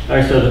 All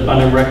right, so the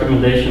funding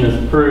recommendation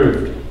is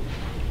approved.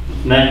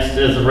 Next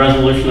is a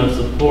resolution of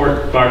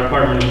support fire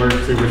department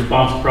emergency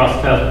response across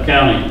Tazewell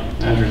County.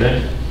 Andrew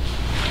Day.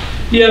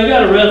 Yeah, I've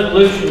got a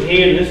resolution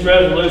here, and this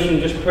resolution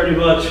just pretty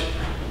much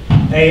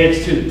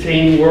adds to the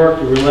teamwork,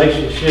 the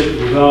relationship that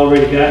we've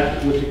already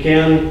got with the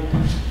county.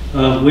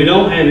 We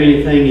don't have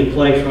anything in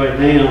place right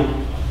now,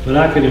 but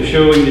I can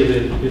assure you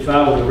that if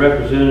I was a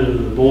representative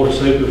of the Board of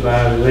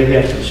Supervisors, they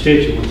have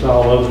constituents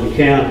all over the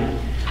county.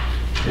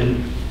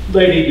 And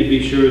they need to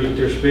be sure that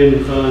they're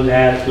spending funds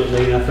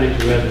adequately, and I think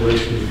the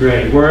resolution is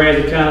great.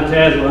 Whereas the county of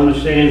Tazewell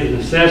understands the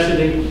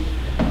necessity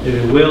of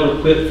a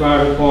well-equipped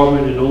fire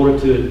department in order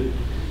to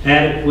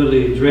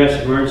adequately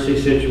address emergency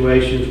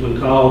situations when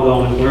called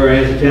on, and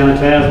whereas the town of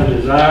Tazewell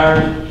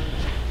desires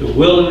the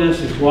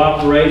willingness and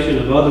cooperation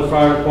of other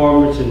fire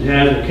departments in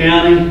Tazewell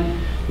County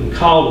when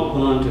called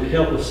upon to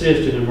help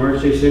assist in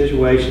emergency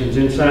situations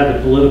inside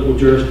the political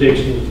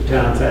jurisdiction of the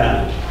town of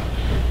Tazewell.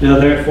 Now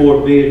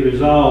therefore be it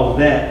resolved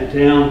that the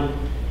town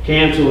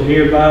council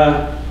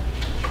hereby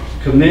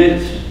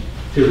commits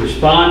to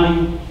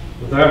responding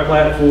with our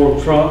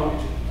platform truck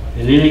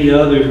and any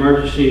other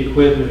emergency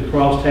equipment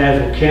across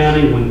Tazewell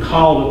County when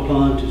called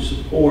upon to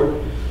support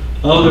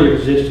other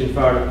existing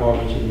fire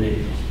departments in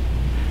need.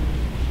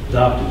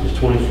 Adopted this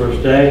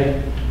 21st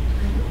day,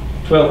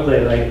 12th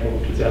day of April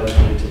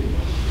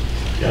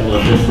 2022. Got a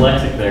little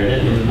dyslexic there,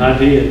 didn't you? I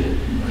did.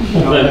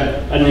 But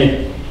I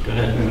need, go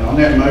ahead. And on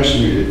that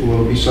motion,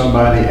 will be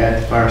somebody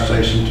at the fire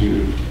station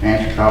to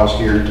answer calls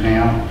here in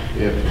town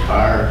if the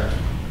fire?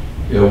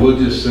 Yeah, we'll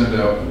just send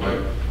out like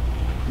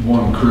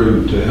one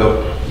crew to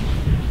help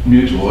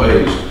mutual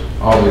aid,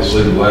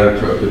 obviously the ladder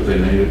truck if they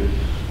need it,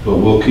 but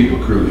we'll keep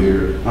a crew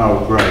here.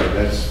 Oh, great,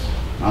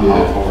 I'm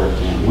all for it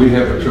then. We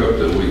have a truck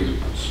that we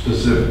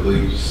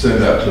specifically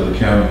send out to the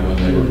county when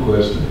they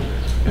request it.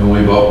 And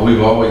we've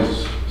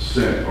always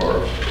sent our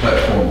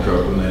platform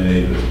truck when they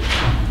needed it.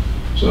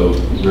 So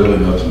really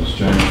nothing's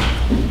changed.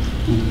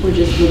 We're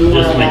just Just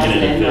memorializing making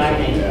it in official.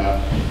 writing.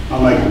 Yeah,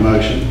 I'll make the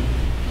motion.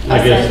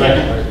 I get a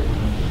second.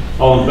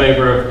 All in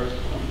favor of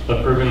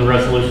approving the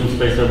resolution,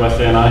 stay so by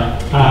saying aye.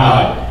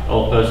 Aye.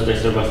 All opposed, stay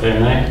so by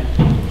saying nay.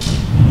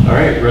 All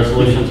right,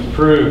 resolution's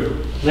approved.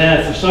 Now,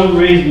 if for some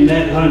reason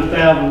that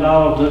 $100,000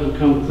 doesn't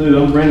come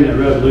through, I'm bringing that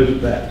resolution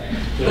back.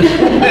 We'll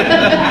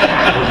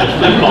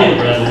just call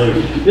it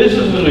resolution. This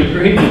is an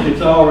agreement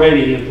that's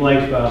already in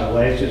place, by the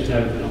way, it's just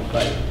never been on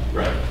paper.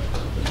 Right.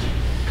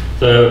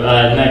 So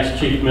next,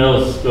 Chief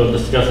Mills will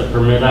discuss a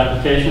permit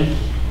application.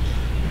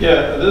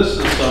 Yeah, this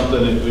is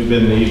something that we've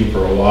been needing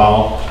for a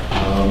while.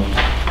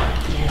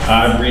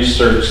 I've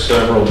researched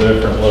several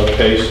different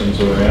locations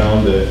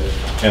around it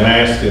and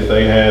asked if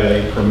they had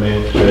a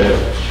permit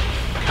that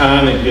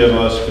kind of give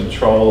us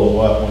control of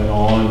what went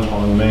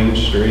on Main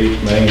Street,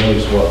 mainly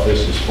is what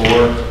this is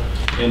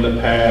for in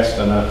the past.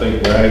 And I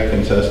think Brad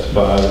can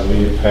testify that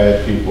we have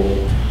had people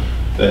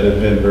that have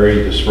been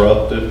very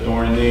disruptive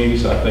during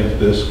these. I think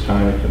this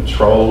kind of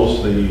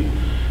controls the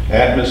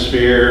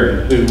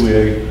atmosphere and who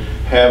we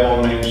have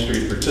on Main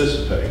Street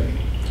participating.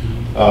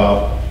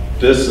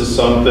 This is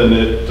something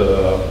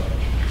that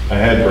I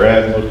had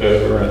Brad look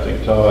over, I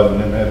think Todd, and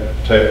then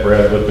had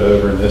Brad look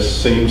over, and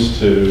this seems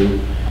to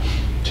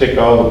tick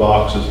all the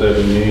boxes that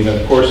we need.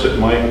 Of course, it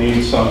might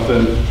need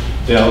something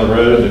down the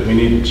road that we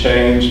need to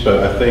change,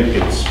 but I think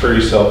it's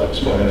pretty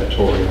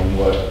self-explanatory on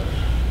what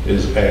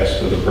is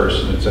asked of the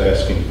person that's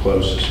asking to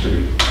close the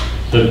street.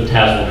 The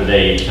Tazewell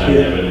today, each time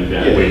they have an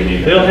event, we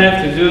need. They'll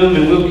have to do them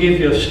and we'll give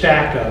you a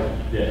stack of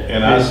them. Yeah.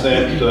 And I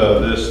sent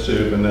this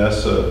to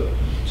Vanessa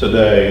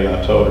today, and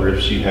I told her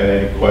if she had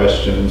any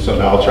questions,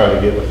 and I'll try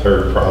to get with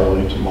her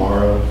probably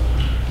tomorrow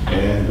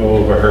and go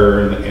over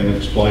her and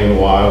explain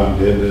why we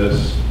did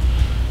this.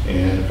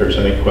 And if there's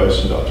any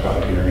questions, I'll try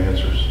to get her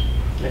answers.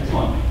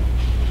 Excellent.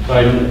 So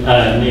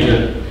I need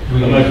a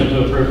motion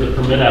to approve the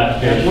permit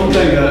application. One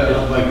thing that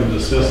I'd like to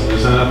discuss on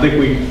this, and I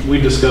think we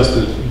discussed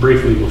it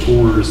briefly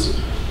before, is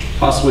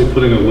possibly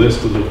putting a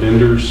list of the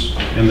vendors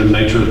and the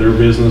nature of their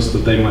business that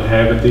they might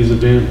have at these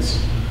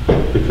events,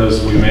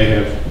 because we may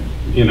have,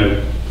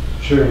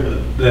 Sure.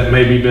 that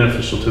may be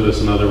beneficial to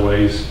us in other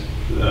ways,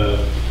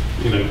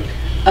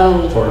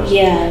 Oh, For us.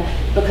 yeah,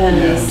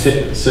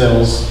 because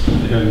sales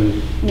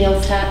and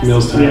meals tax.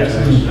 meals tax Yes.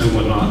 and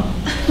whatnot.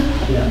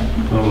 Yeah.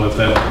 I don't know if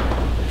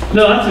that,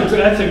 No,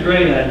 that's a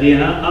great idea,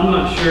 and I'm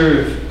not sure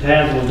if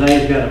Tazewell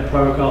Day's got a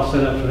protocol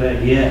set up for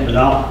that yet, but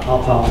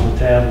I'll talk to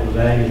Tazewell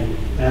today, and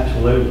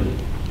absolutely,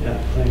 yeah, I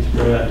think it's a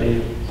great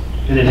idea,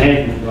 and it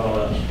has been brought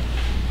up.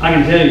 I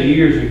can tell you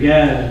years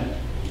ago,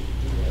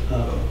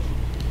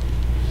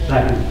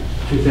 back in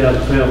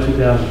 2012,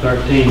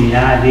 2013, the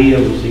idea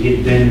was to get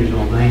vendors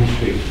on Main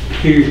Street,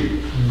 period.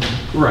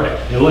 right.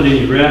 There wasn't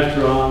any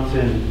restaurants,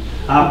 and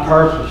I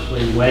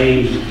purposely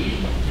waived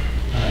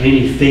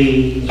any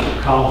fees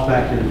or costs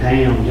back to the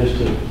town just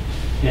to,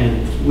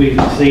 and we've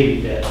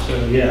exceeded that.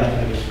 So yeah, I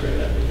think it's a great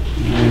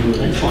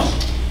idea.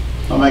 Excellent.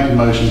 I'll make a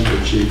motion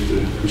for Chief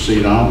to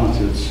proceed on with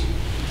his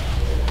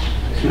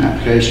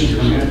application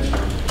permit.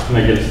 Can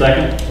I get a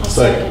second?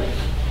 Second.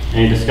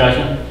 Any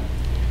discussion?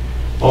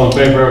 All in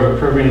favor of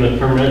approving the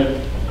permit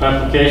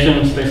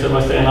application, stay so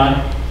by saying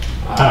aye.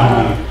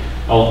 Aye.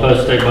 All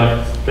opposed,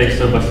 stay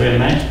so by saying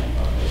nay.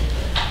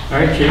 All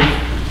right, Chief.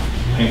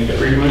 Thank you.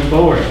 Free to move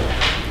forward.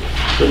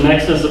 So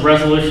next is the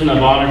resolution of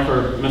honor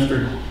for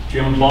Mr.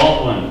 Jim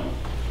Baldwin.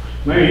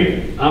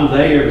 Mary, I'm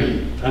there.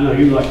 I know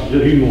you like to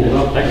do, you more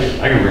up.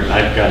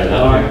 I've got it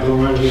up. All right, go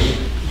right ahead.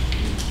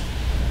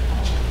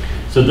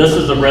 So this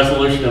is a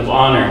resolution of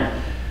honor.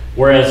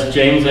 Whereas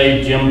James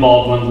A. Jim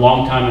Baldwin,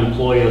 longtime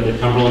employee of the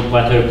Cumberland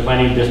Plateau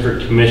Planning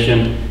District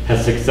Commission,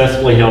 has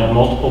successfully held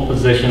multiple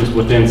positions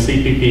within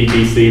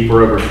CPP-DC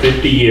for over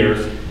 50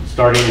 years,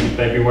 starting in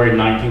February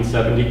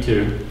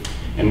 1972.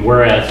 And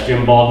whereas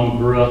Jim Baldwin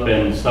grew up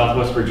in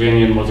Southwest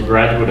Virginia and was a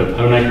graduate of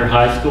Honaker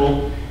High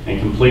School and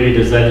completed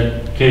his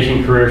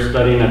education career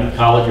studying at the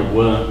College of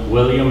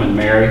William and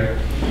Mary.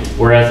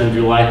 Whereas in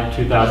July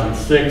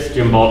 2006,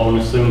 Jim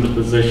Baldwin assumed the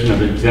position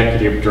of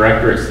Executive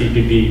Director at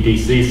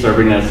CPP-DC,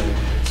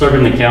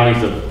 serving the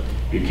counties of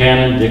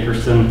Buchanan,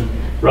 Dickerson,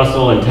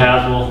 Russell, and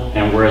Tazewell.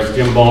 And whereas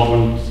Jim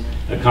Baldwin's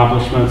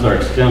accomplishments are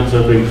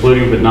extensive,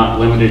 including but not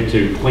limited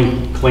to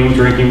clean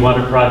drinking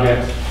water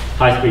projects,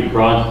 high-speed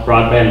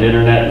broadband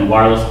internet and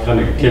wireless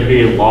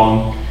connectivity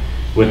along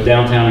with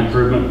downtown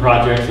improvement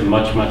projects and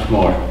much, much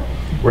more.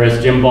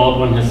 Whereas Jim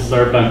Baldwin has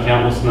served on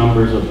countless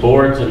numbers of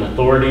boards and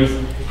authorities,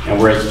 and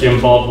whereas Jim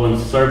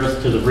Baldwin's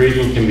service to the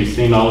region can be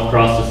seen all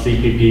across the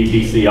CPP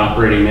DC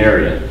operating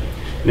area.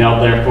 Now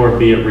therefore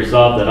be it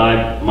resolved that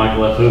I,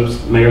 Michael F.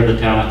 Hoops, Mayor of the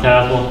Town of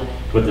Tazewell,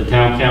 with the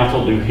Town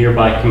Council, do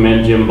hereby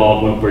commend Jim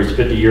Baldwin for his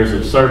 50 years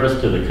of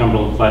service to the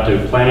Cumberland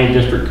Plateau Planning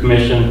District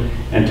Commission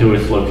and to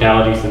its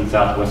localities in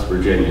Southwest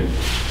Virginia.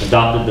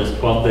 Adopted this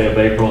 12th day of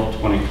April,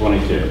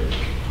 2022.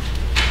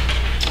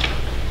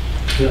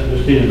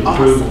 There's been an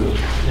approval.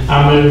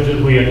 I move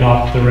that we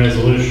adopt the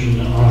resolution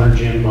to honor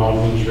Jim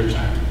Baldwin's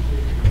retirement.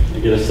 Can I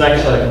get a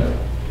second?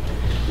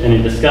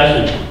 Any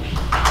discussion?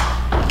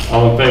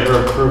 All in favor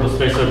of approval,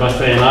 stay so by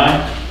saying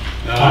aye.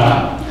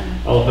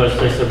 Aye. All opposed,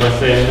 stay so by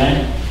saying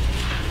nay.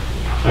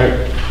 All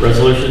right,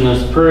 resolution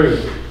is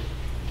approved.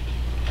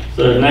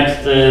 So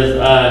next is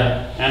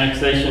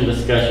annexation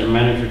discussion.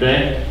 Manager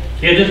Day.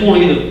 Yeah, just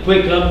want to give a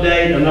quick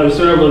update. I know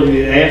several of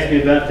you asked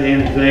me about the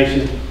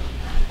annexation.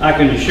 I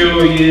can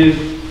assure you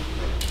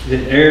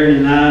that Aaron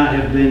and I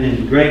have been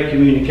in great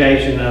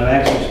communication. I've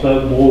actually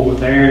spoke more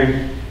with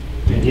Aaron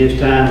in his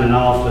time in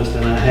office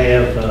than I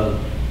have,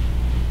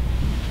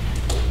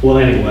 well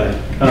anyway.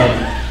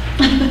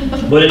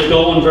 But it's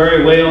going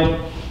very well.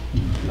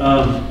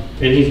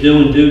 And he's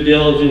doing due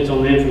diligence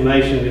on the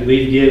information that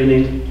we've given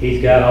him.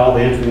 He's got all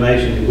the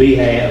information that we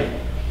have,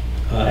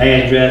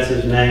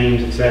 addresses,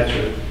 names,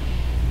 etc.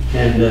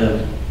 And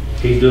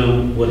he's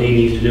doing what he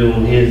needs to do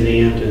on his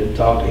end to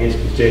talk to his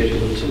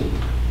constituents, and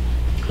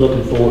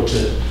looking forward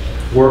to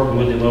working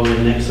with him over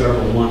the next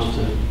several months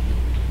to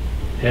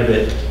have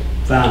it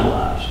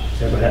finalized,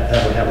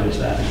 have it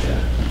decided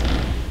there.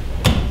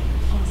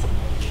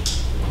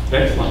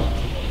 Excellent.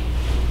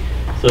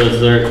 So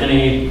is there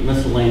any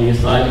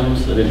miscellaneous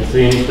items? I didn't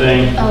see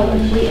anything. Oh,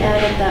 we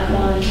added that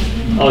one.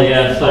 Oh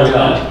yeah, so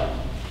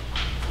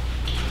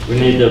we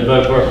need to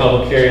vote for a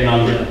public hearing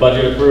on the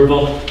budget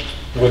approval.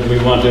 Would we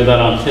want to do that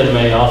on 10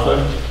 May also?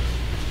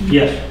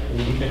 Yes.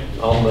 Okay.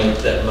 I'll make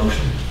that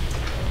motion.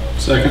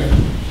 Second.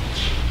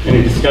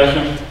 Any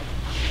discussion?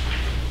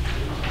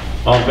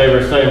 All in favor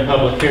of setting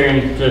public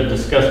hearing to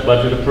discuss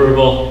budget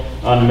approval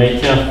on May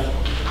 10th?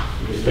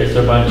 Stay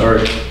so by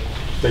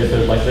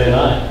saying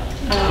aye.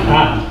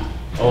 Aye.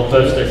 All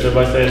opposed, stay so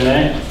by saying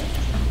nay.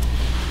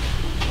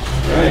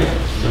 All right,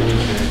 so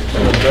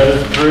that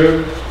is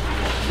approved.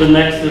 So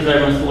next is our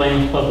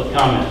miscellaneous public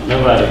comment.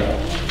 Nobody.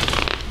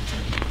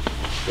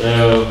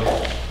 So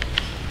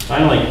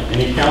finally,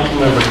 any council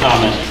member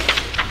comments?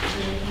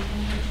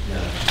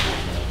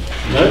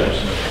 Nope.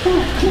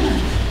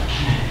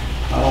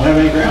 I don't have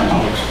any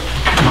groundhogs.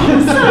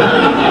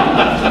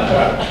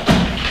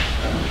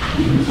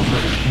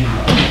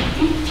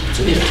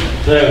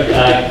 So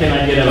can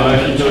I get a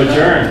motion to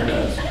adjourn?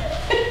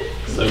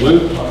 So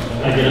move.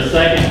 Can I get a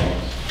second?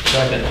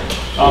 Second.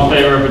 All in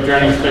favor of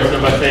adjourning, stay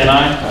so by saying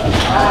aye.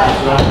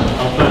 Aye.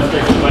 All opposed,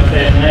 stay so by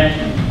saying nay.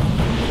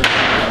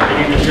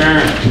 Meeting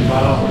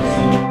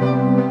adjourned.